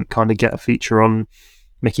Bookham, you wouldn't kind of get a feature on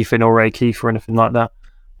Mickey Finn or Ray Keefe or anything like that.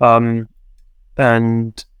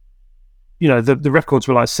 And you know, the records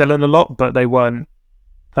were like selling a lot, but they weren't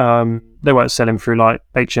selling through like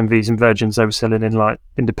HMVs and Virgins. They were selling in like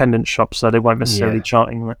independent shops, so they weren't necessarily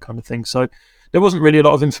charting and that kind of thing. So there wasn't really a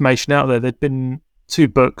lot of information out there. There'd been 2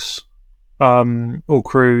 books, All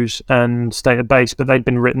Crews and State of Base, but they'd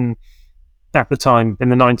been written at the time in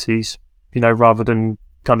the 90s, you know, rather than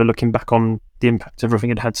kind of looking back on the impact everything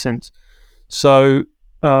had had since. So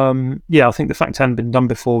I think the fact it hadn't been done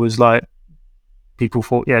before was like, people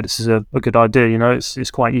thought, yeah, this is a good idea, you know,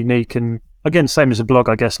 it's quite unique. And again, same as a blog,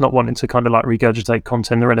 I guess, not wanting to kind of like regurgitate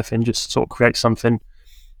content or anything, just sort of create something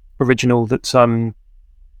original that's fill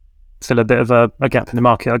a bit of a gap in the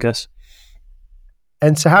market, I guess.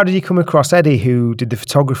 And so how did you come across Eddie, who did the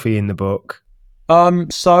photography in the book?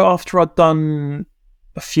 So after I'd done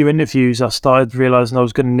a few interviews, I started realising I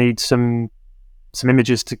was going to need some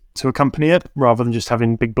images to accompany it, rather than just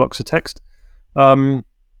having big blocks of text.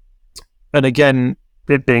 And again,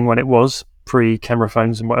 it being when it was pre-camera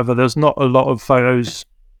phones and whatever, there's not a lot of photos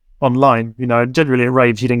online. You know, generally at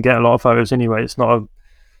raves, you didn't get a lot of photos anyway. It's not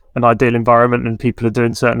an ideal environment, and people are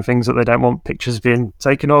doing certain things that they don't want pictures being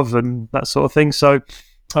taken of and that sort of thing. So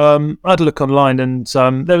I had a look online, and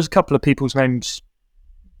there was a couple of people's names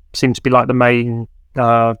seemed to be like the main,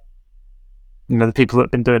 the people that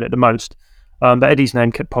have been doing it the most. But Eddie's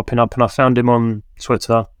name kept popping up, and I found him on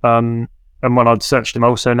Twitter. And when I'd searched him, I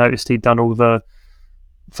also noticed he'd done all the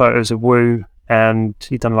photos of Wu, and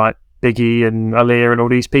he'd done like Biggie and Aaliyah and all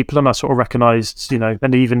these people, and I sort of recognised,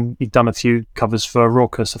 and he'd done a few covers for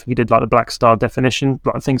Raucous. I think he did like the Black Star Definition,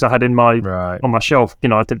 like things I had in my on my shelf.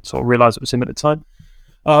 I didn't sort of realise it was him at the time.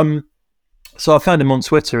 So I found him on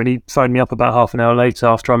Twitter, and he phoned me up about half an hour later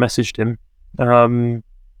after I messaged him.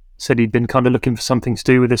 Said he'd been kind of looking for something to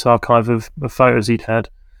do with this archive of photos he'd had.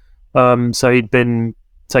 So he'd been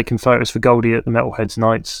taking photos for Goldie at the Metalheads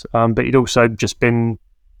nights, but he'd also just been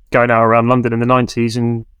going out around London in the 90s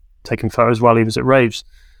and taking photos while he was at raves.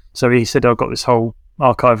 So he said, I've got this whole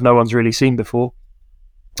archive no one's really seen before.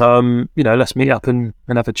 Let's meet up and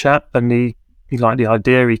have a chat. And he liked the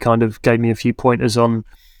idea. He kind of gave me a few pointers on,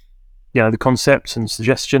 the concepts and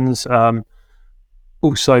suggestions.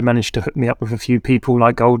 Also managed to hook me up with a few people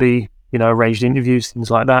like Goldie, arranged interviews,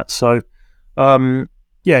 things like that. So,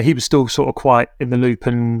 he was still sort of quite in the loop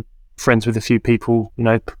and friends with a few people,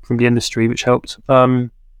 from the industry, which helped.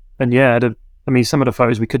 Some of the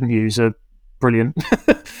photos we couldn't use are brilliant.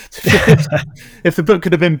 If the book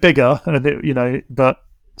could have been bigger, but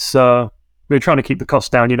we were trying to keep the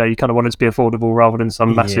cost down. You kind of want it to be affordable rather than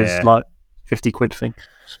some massive like 50 quid thing.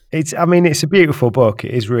 It's a beautiful book.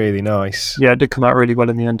 It is really nice. Yeah, it did come out really well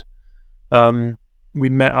in the end. We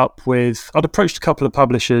met up I'd approached a couple of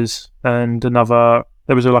publishers and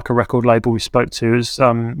there was a record label we spoke to.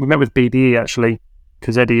 We met with BBE actually,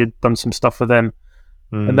 because Eddie had done some stuff for them.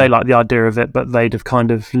 And they liked the idea of it, but they'd have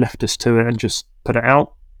kind of left us to it and just put it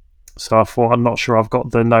out. So I thought, I'm not sure I've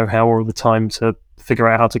got the know-how or the time to figure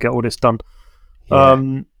out how to get all this done. Yeah.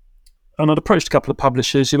 And I'd approached a couple of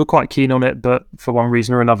publishers who were quite keen on it, but for one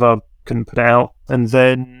reason or another couldn't put it out. And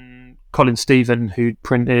then Colin Stephen, who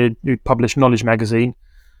published Knowledge magazine,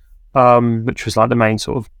 which was like the main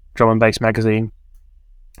sort of drum and bass magazine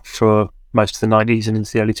for most of the 90s and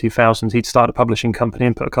into the early 2000s. He'd started a publishing company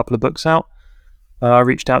and put a couple of books out. I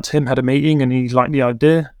reached out to him, had a meeting, and he liked the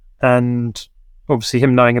idea. And obviously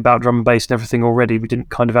him knowing about drum and bass and everything already, we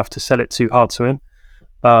didn't kind of have to sell it too hard to him.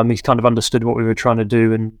 He's kind of understood what we were trying to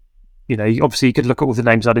do, and obviously he could look at all the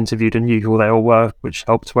names I'd interviewed and knew who they all were, which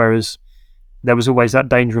helped, whereas there was always that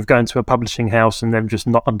danger of going to a publishing house and them just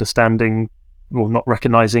not understanding or not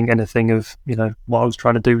recognising anything of, what I was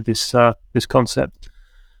trying to do with this concept.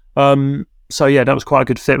 That was quite a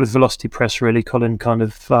good fit with Velocity Press, really. Colin kind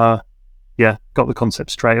of, got the concept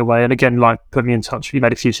straight away. And again, put me in touch. He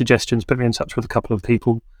made a few suggestions, put me in touch with a couple of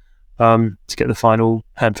people to get the final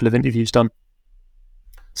handful of interviews done.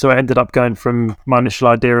 So it ended up going from my initial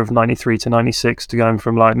idea of 93 to 96 to going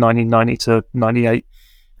from 1990 to 98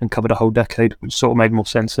 and covered a whole decade, which sort of made more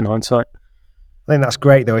sense in hindsight. I think that's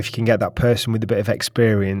great, though, if you can get that person with a bit of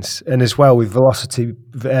experience. And as well with Velocity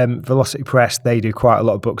Press, they do quite a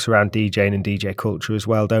lot of books around DJing and DJ culture as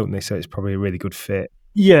well, don't they? So it's probably a really good fit.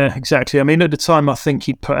 Yeah, exactly. I mean, at the time, I think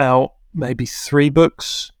he'd put out maybe 3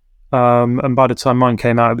 books. And by the time mine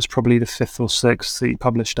came out, it was probably the 5th or 6th that he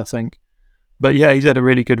published, I think. But yeah, he's had a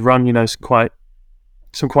really good run,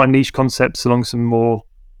 some quite niche concepts along some more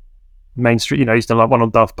mainstream, he's done one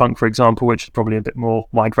on Daft Punk, for example, which is probably a bit more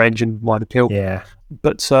wide range and wide appeal. Yeah.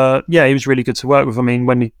 But he was really good to work with. I mean,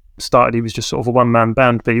 when he started, he was just sort of a one-man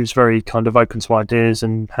band, but he was very kind of open to ideas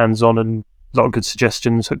and hands-on and a lot of good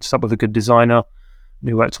suggestions, hooked us up with a good designer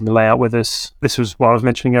who worked on the layout with us. This was what I was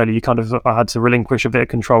mentioning earlier. I had to relinquish a bit of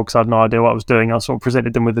control because I had no idea what I was doing. I sort of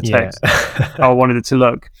presented them with the text, how I wanted it to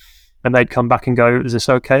look. And they'd come back and go, is this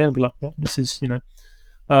okay? And I'd be like, yeah, this is,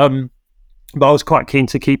 But I was quite keen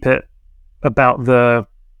to keep it about the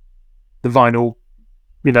vinyl.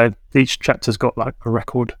 Each chapter's got a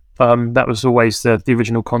record. That was always the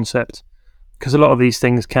original concept. Because a lot of these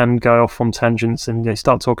things can go off on tangents and they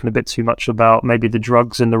start talking a bit too much about maybe the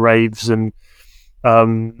drugs and the raves and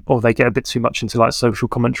or they get a bit too much into social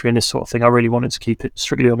commentary and this sort of thing. I really wanted to keep it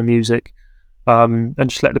strictly on the music and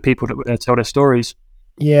just let the people that were there tell their stories.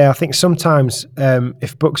 Yeah, I think sometimes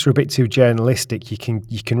if books are a bit too journalistic, you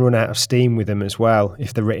can run out of steam with them as well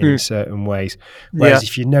if they're written in certain ways. Whereas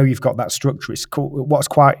if you've got that structure, it's cool. What's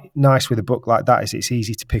quite nice with a book like that is it's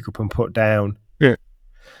easy to pick up and put down. Yeah.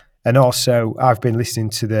 And also, I've been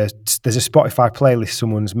listening to there's a Spotify playlist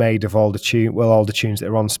someone's made of all the tunes that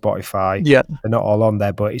are on Spotify. Yeah, they're not all on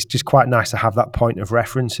there, but it's just quite nice to have that point of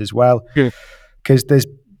reference as well. Yeah, because there's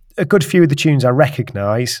a good few of the tunes I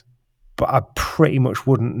recognise, but I pretty much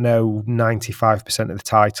wouldn't know 95% of the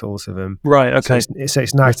titles of them. Right, okay. So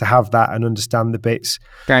it's nice to have that and understand the bits.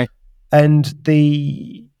 Okay. and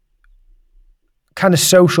the kind of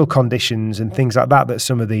social conditions and things like that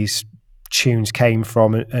some of these tunes came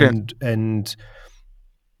from, and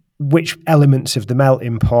which elements of the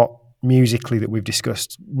melting pot musically that we've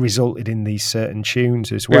discussed resulted in these certain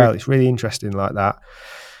tunes as well. It's really interesting like that.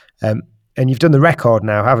 And you've done the record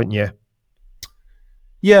now, haven't you?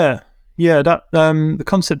 Yeah. That the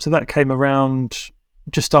concept of that came around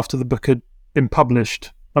just after the book had been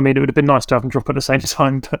published. I mean, it would have been nice to have them drop at the same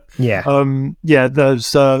time, but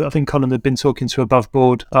there's I think Colin had been talking to Above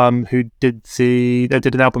Board, who did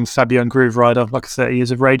an album, Fabio and Groove Rider, like a 30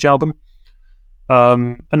 Years of Rage album.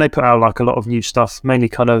 And they put out like a lot of new stuff, mainly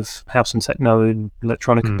kind of house and techno and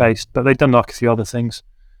electronica based, but they'd done like a few other things.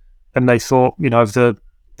 And they thought, of the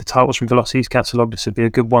titles from Velocity's catalogue, this would be a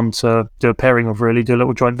good one to do a pairing of, really, do a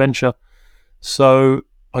little joint venture. So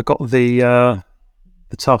I got the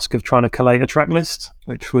task of trying to collate a track list,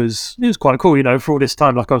 which was quite cool, for all this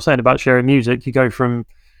time, like I was saying about sharing music, you go from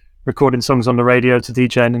recording songs on the radio to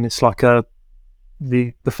DJing, and it's like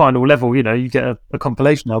the final level, you get a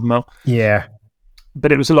compilation album out. Yeah.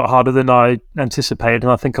 But it was a lot harder than I anticipated,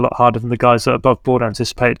 and I think a lot harder than the guys at Above Board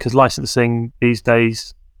anticipated, because licensing these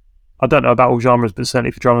days, I don't know about all genres, but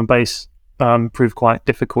certainly for drum and bass, proved quite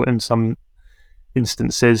difficult in some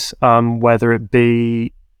instances, whether it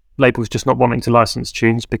be labels just not wanting to license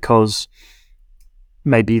tunes because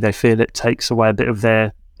maybe they feel it takes away a bit of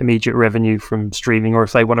their immediate revenue from streaming, or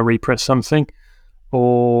if they want to repress something,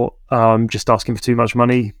 or just asking for too much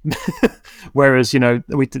money. Whereas,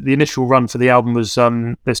 we did, the initial run for the album was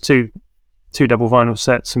there's two double vinyl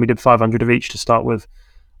sets, and we did 500 of each to start with.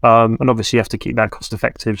 And obviously you have to keep that cost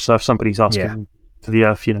effective. So if somebody's asking for the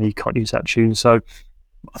Earth, you can't use that tune. So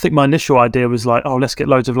I think my initial idea was like, let's get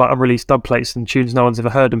loads of like unreleased dub plates and tunes no one's ever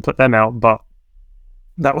heard and put them out. But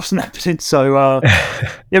that wasn't happening. So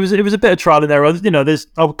it was a bit of trial and error.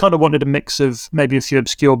 I kind of wanted a mix of maybe a few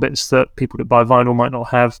obscure bits that people that buy vinyl might not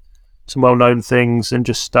have, some well-known things, and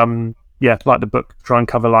just like the book, try and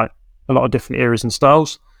cover like a lot of different eras and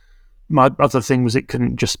styles. My other thing was it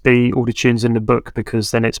couldn't just be all the tunes in the book,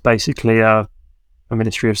 because then it's basically a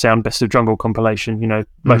Ministry of Sound Best of Jungle compilation.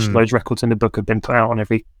 Most of those records in the book have been put out on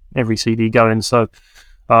every CD going. So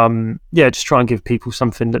just try and give people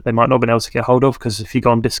something that they might not have been able to get hold of, because if you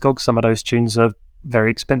go on Discogs, some of those tunes are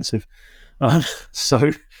very expensive.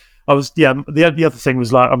 So I was, the other thing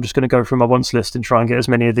was like, I'm just going to go through my wants list and try and get as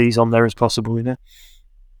many of these on there as possible,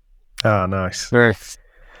 Oh, nice.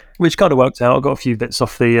 Which kind of worked out. I got a few bits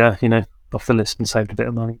off the off the list and saved a bit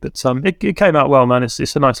of money, but it came out well, man.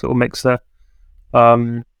 It's a nice little mix there.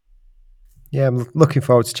 I'm looking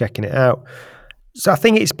forward to checking it out. So I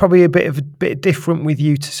think it's probably a bit different with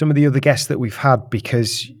you to some of the other guests that we've had,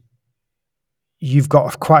 because you've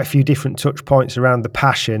got quite a few different touch points around the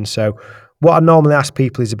passion. So what I normally ask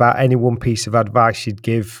people is about any one piece of advice you'd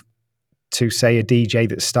give to, say, a DJ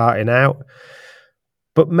that's starting out.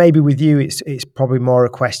 But maybe with you, it's probably more a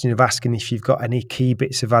question of asking if you've got any key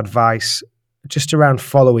bits of advice just around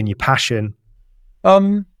following your passion.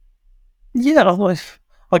 I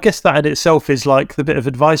guess that in itself is like the bit of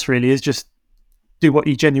advice, really, is just do what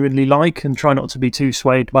you genuinely like and try not to be too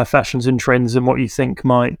swayed by fashions and trends and what you think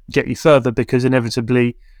might get you further, because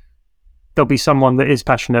inevitably there'll be someone that is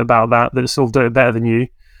passionate about that's all do it better than you.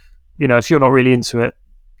 If you're not really into it,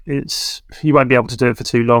 you won't be able to do it for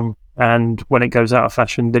too long. And when it goes out of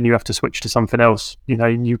fashion, then you have to switch to something else.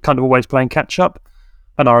 You're kind of always playing catch up.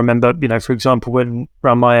 And I remember, for example, when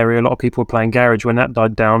around my area, a lot of people were playing garage. When that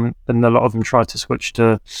died down, then a lot of them tried to switch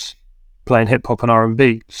to playing hip hop and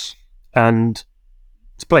R&B. And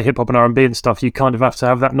to play hip hop and R&B and stuff, you kind of have to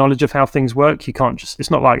have that knowledge of how things work. You can't it's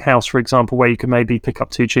not like house, for example, where you can maybe pick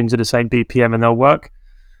up two tunes at the same BPM and they'll work.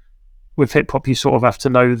 With hip hop, you sort of have to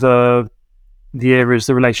know the eras,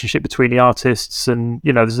 the relationship between the artists, and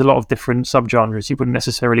there's a lot of different subgenres. You wouldn't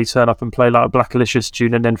necessarily turn up and play like a Black Alicious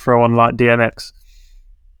tune and then throw on like DMX,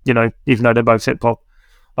 even though they're both hip hop.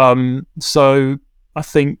 So I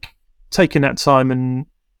think taking that time and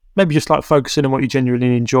maybe just like focusing on what you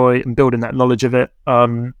genuinely enjoy and building that knowledge of it,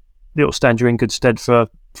 it'll stand you in good stead for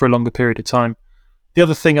a longer period of time. The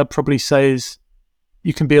other thing I'd probably say is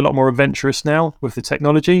you can be a lot more adventurous now with the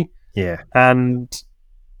technology. Yeah. And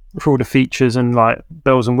for all the features and like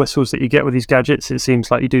bells and whistles that you get with these gadgets, it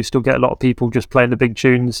seems like you do still get a lot of people just playing the big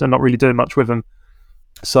tunes and not really doing much with them.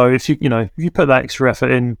 So if you put that extra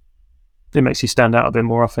effort in, it makes you stand out a bit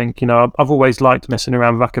more, I think. I've always liked messing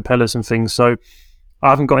around with acapellas and things, so I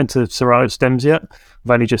haven't got into Serato stems yet.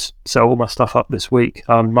 I've only just set all my stuff up this week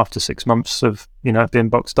after 6 months of, being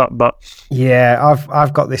boxed up. But yeah,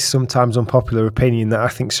 I've got this sometimes unpopular opinion that I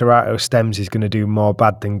think Serato stems is going to do more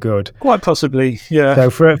bad than good. quite possibly, yeah. So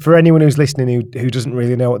for anyone who's listening who doesn't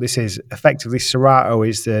really know what this is, effectively Serato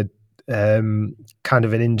is the kind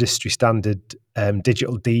of an industry standard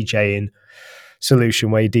digital DJing solution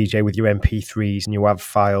where you DJ with your MP3s and you have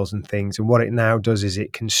files and things. And what it now does is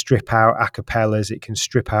it can strip out acapellas, it can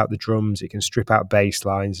strip out the drums, it can strip out bass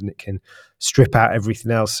lines, and it can strip out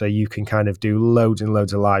everything else. So you can kind of do loads and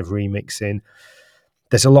loads of live remixing.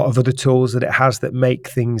 There's a lot of other tools that it has that make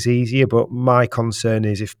things easier. But my concern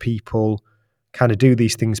is if people kind of do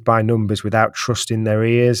these things by numbers without trusting their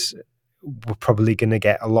ears, we're probably going to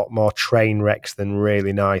get a lot more train wrecks than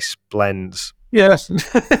really nice blends. Yes.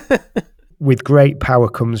 With great power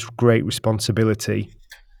comes great responsibility.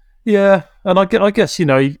 Yeah, and I guess,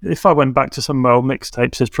 if I went back to some old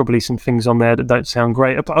mixtapes, there's probably some things on there that don't sound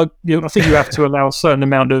great. But I think you have to allow a certain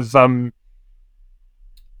amount of,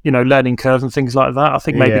 learning curves and things like that. I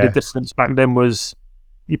think maybe the difference back then was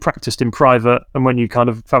you practiced in private, and when you kind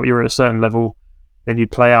of felt you were at a certain level, then you'd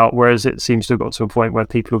play out, whereas it seems to have got to a point where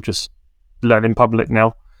people just learn in public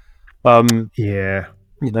now. So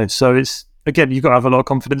it's... Again, you've got to have a lot of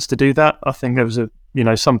confidence to do that. I think there was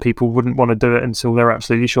some people wouldn't want to do it until they're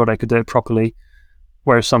absolutely sure they could do it properly,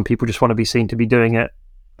 whereas some people just want to be seen to be doing it,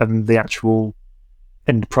 and the actual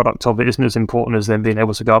end product of it isn't as important as them being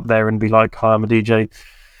able to go up there and be like, "Hi, I'm a DJ."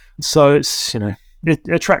 So it's, it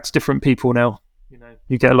attracts different people now.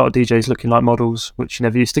 You get a lot of DJs looking like models, which you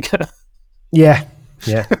never used to get. Yeah.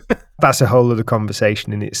 That's a whole other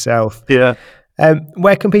conversation in itself. Yeah.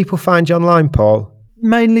 Where can people find you online, Paul?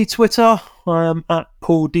 Mainly Twitter. I am at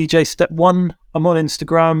Paul DJ Step 1. I'm on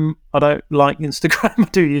Instagram. I don't like Instagram. I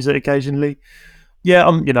do use it occasionally. Yeah,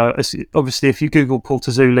 obviously if you Google Paul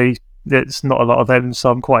Terzulli, it's not a lot of them, so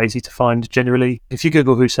I'm quite easy to find generally. If you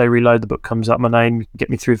Google Who Say Reload, the book comes up, my name, you can get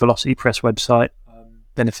me through Velocity Press website,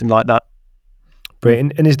 anything like that.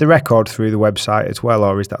 Brilliant. And is the record through the website as well,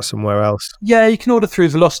 or is that somewhere else? Yeah, you can order through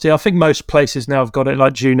Velocity. I think most places now have got it,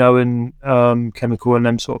 like Juno and Chemical and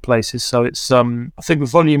them sort of places. So it's, I think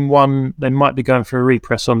with Volume 1, they might be going for a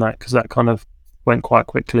repress on that because that kind of went quite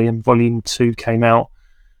quickly, and Volume 2 came out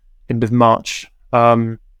end of March.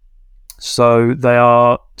 So they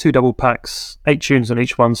are 2 double packs, 8 tunes on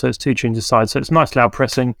each one, so it's 2 tunes a side. So it's nice loud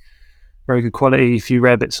pressing, very good quality, a few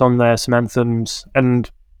rare bits on there, some anthems,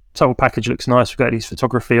 and total package looks nice. We've got these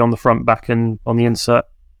photography on the front, back, and on the insert.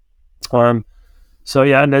 So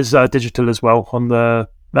yeah, and there's digital as well on the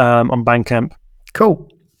on Bandcamp.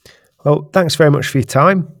 Cool. Well, thanks very much for your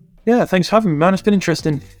time. Yeah, thanks for having me, man. It's been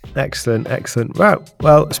interesting. Excellent. Right.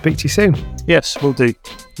 Well, speak to you soon. Yes, we'll do.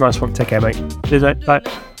 Nice one. Take care, mate. Cheers, mate. Bye.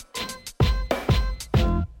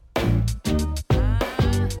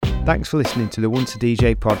 Thanks for listening to the Once a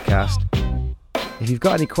DJ podcast. If you've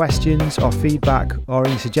got any questions or feedback or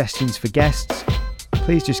any suggestions for guests,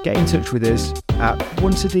 please just get in touch with us at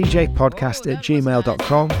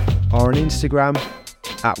onceadjpodcast@gmail.com or on Instagram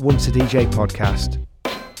at onceadjpodcast.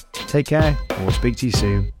 Take care, and we'll speak to you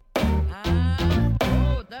soon.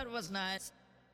 Oh, that was nice.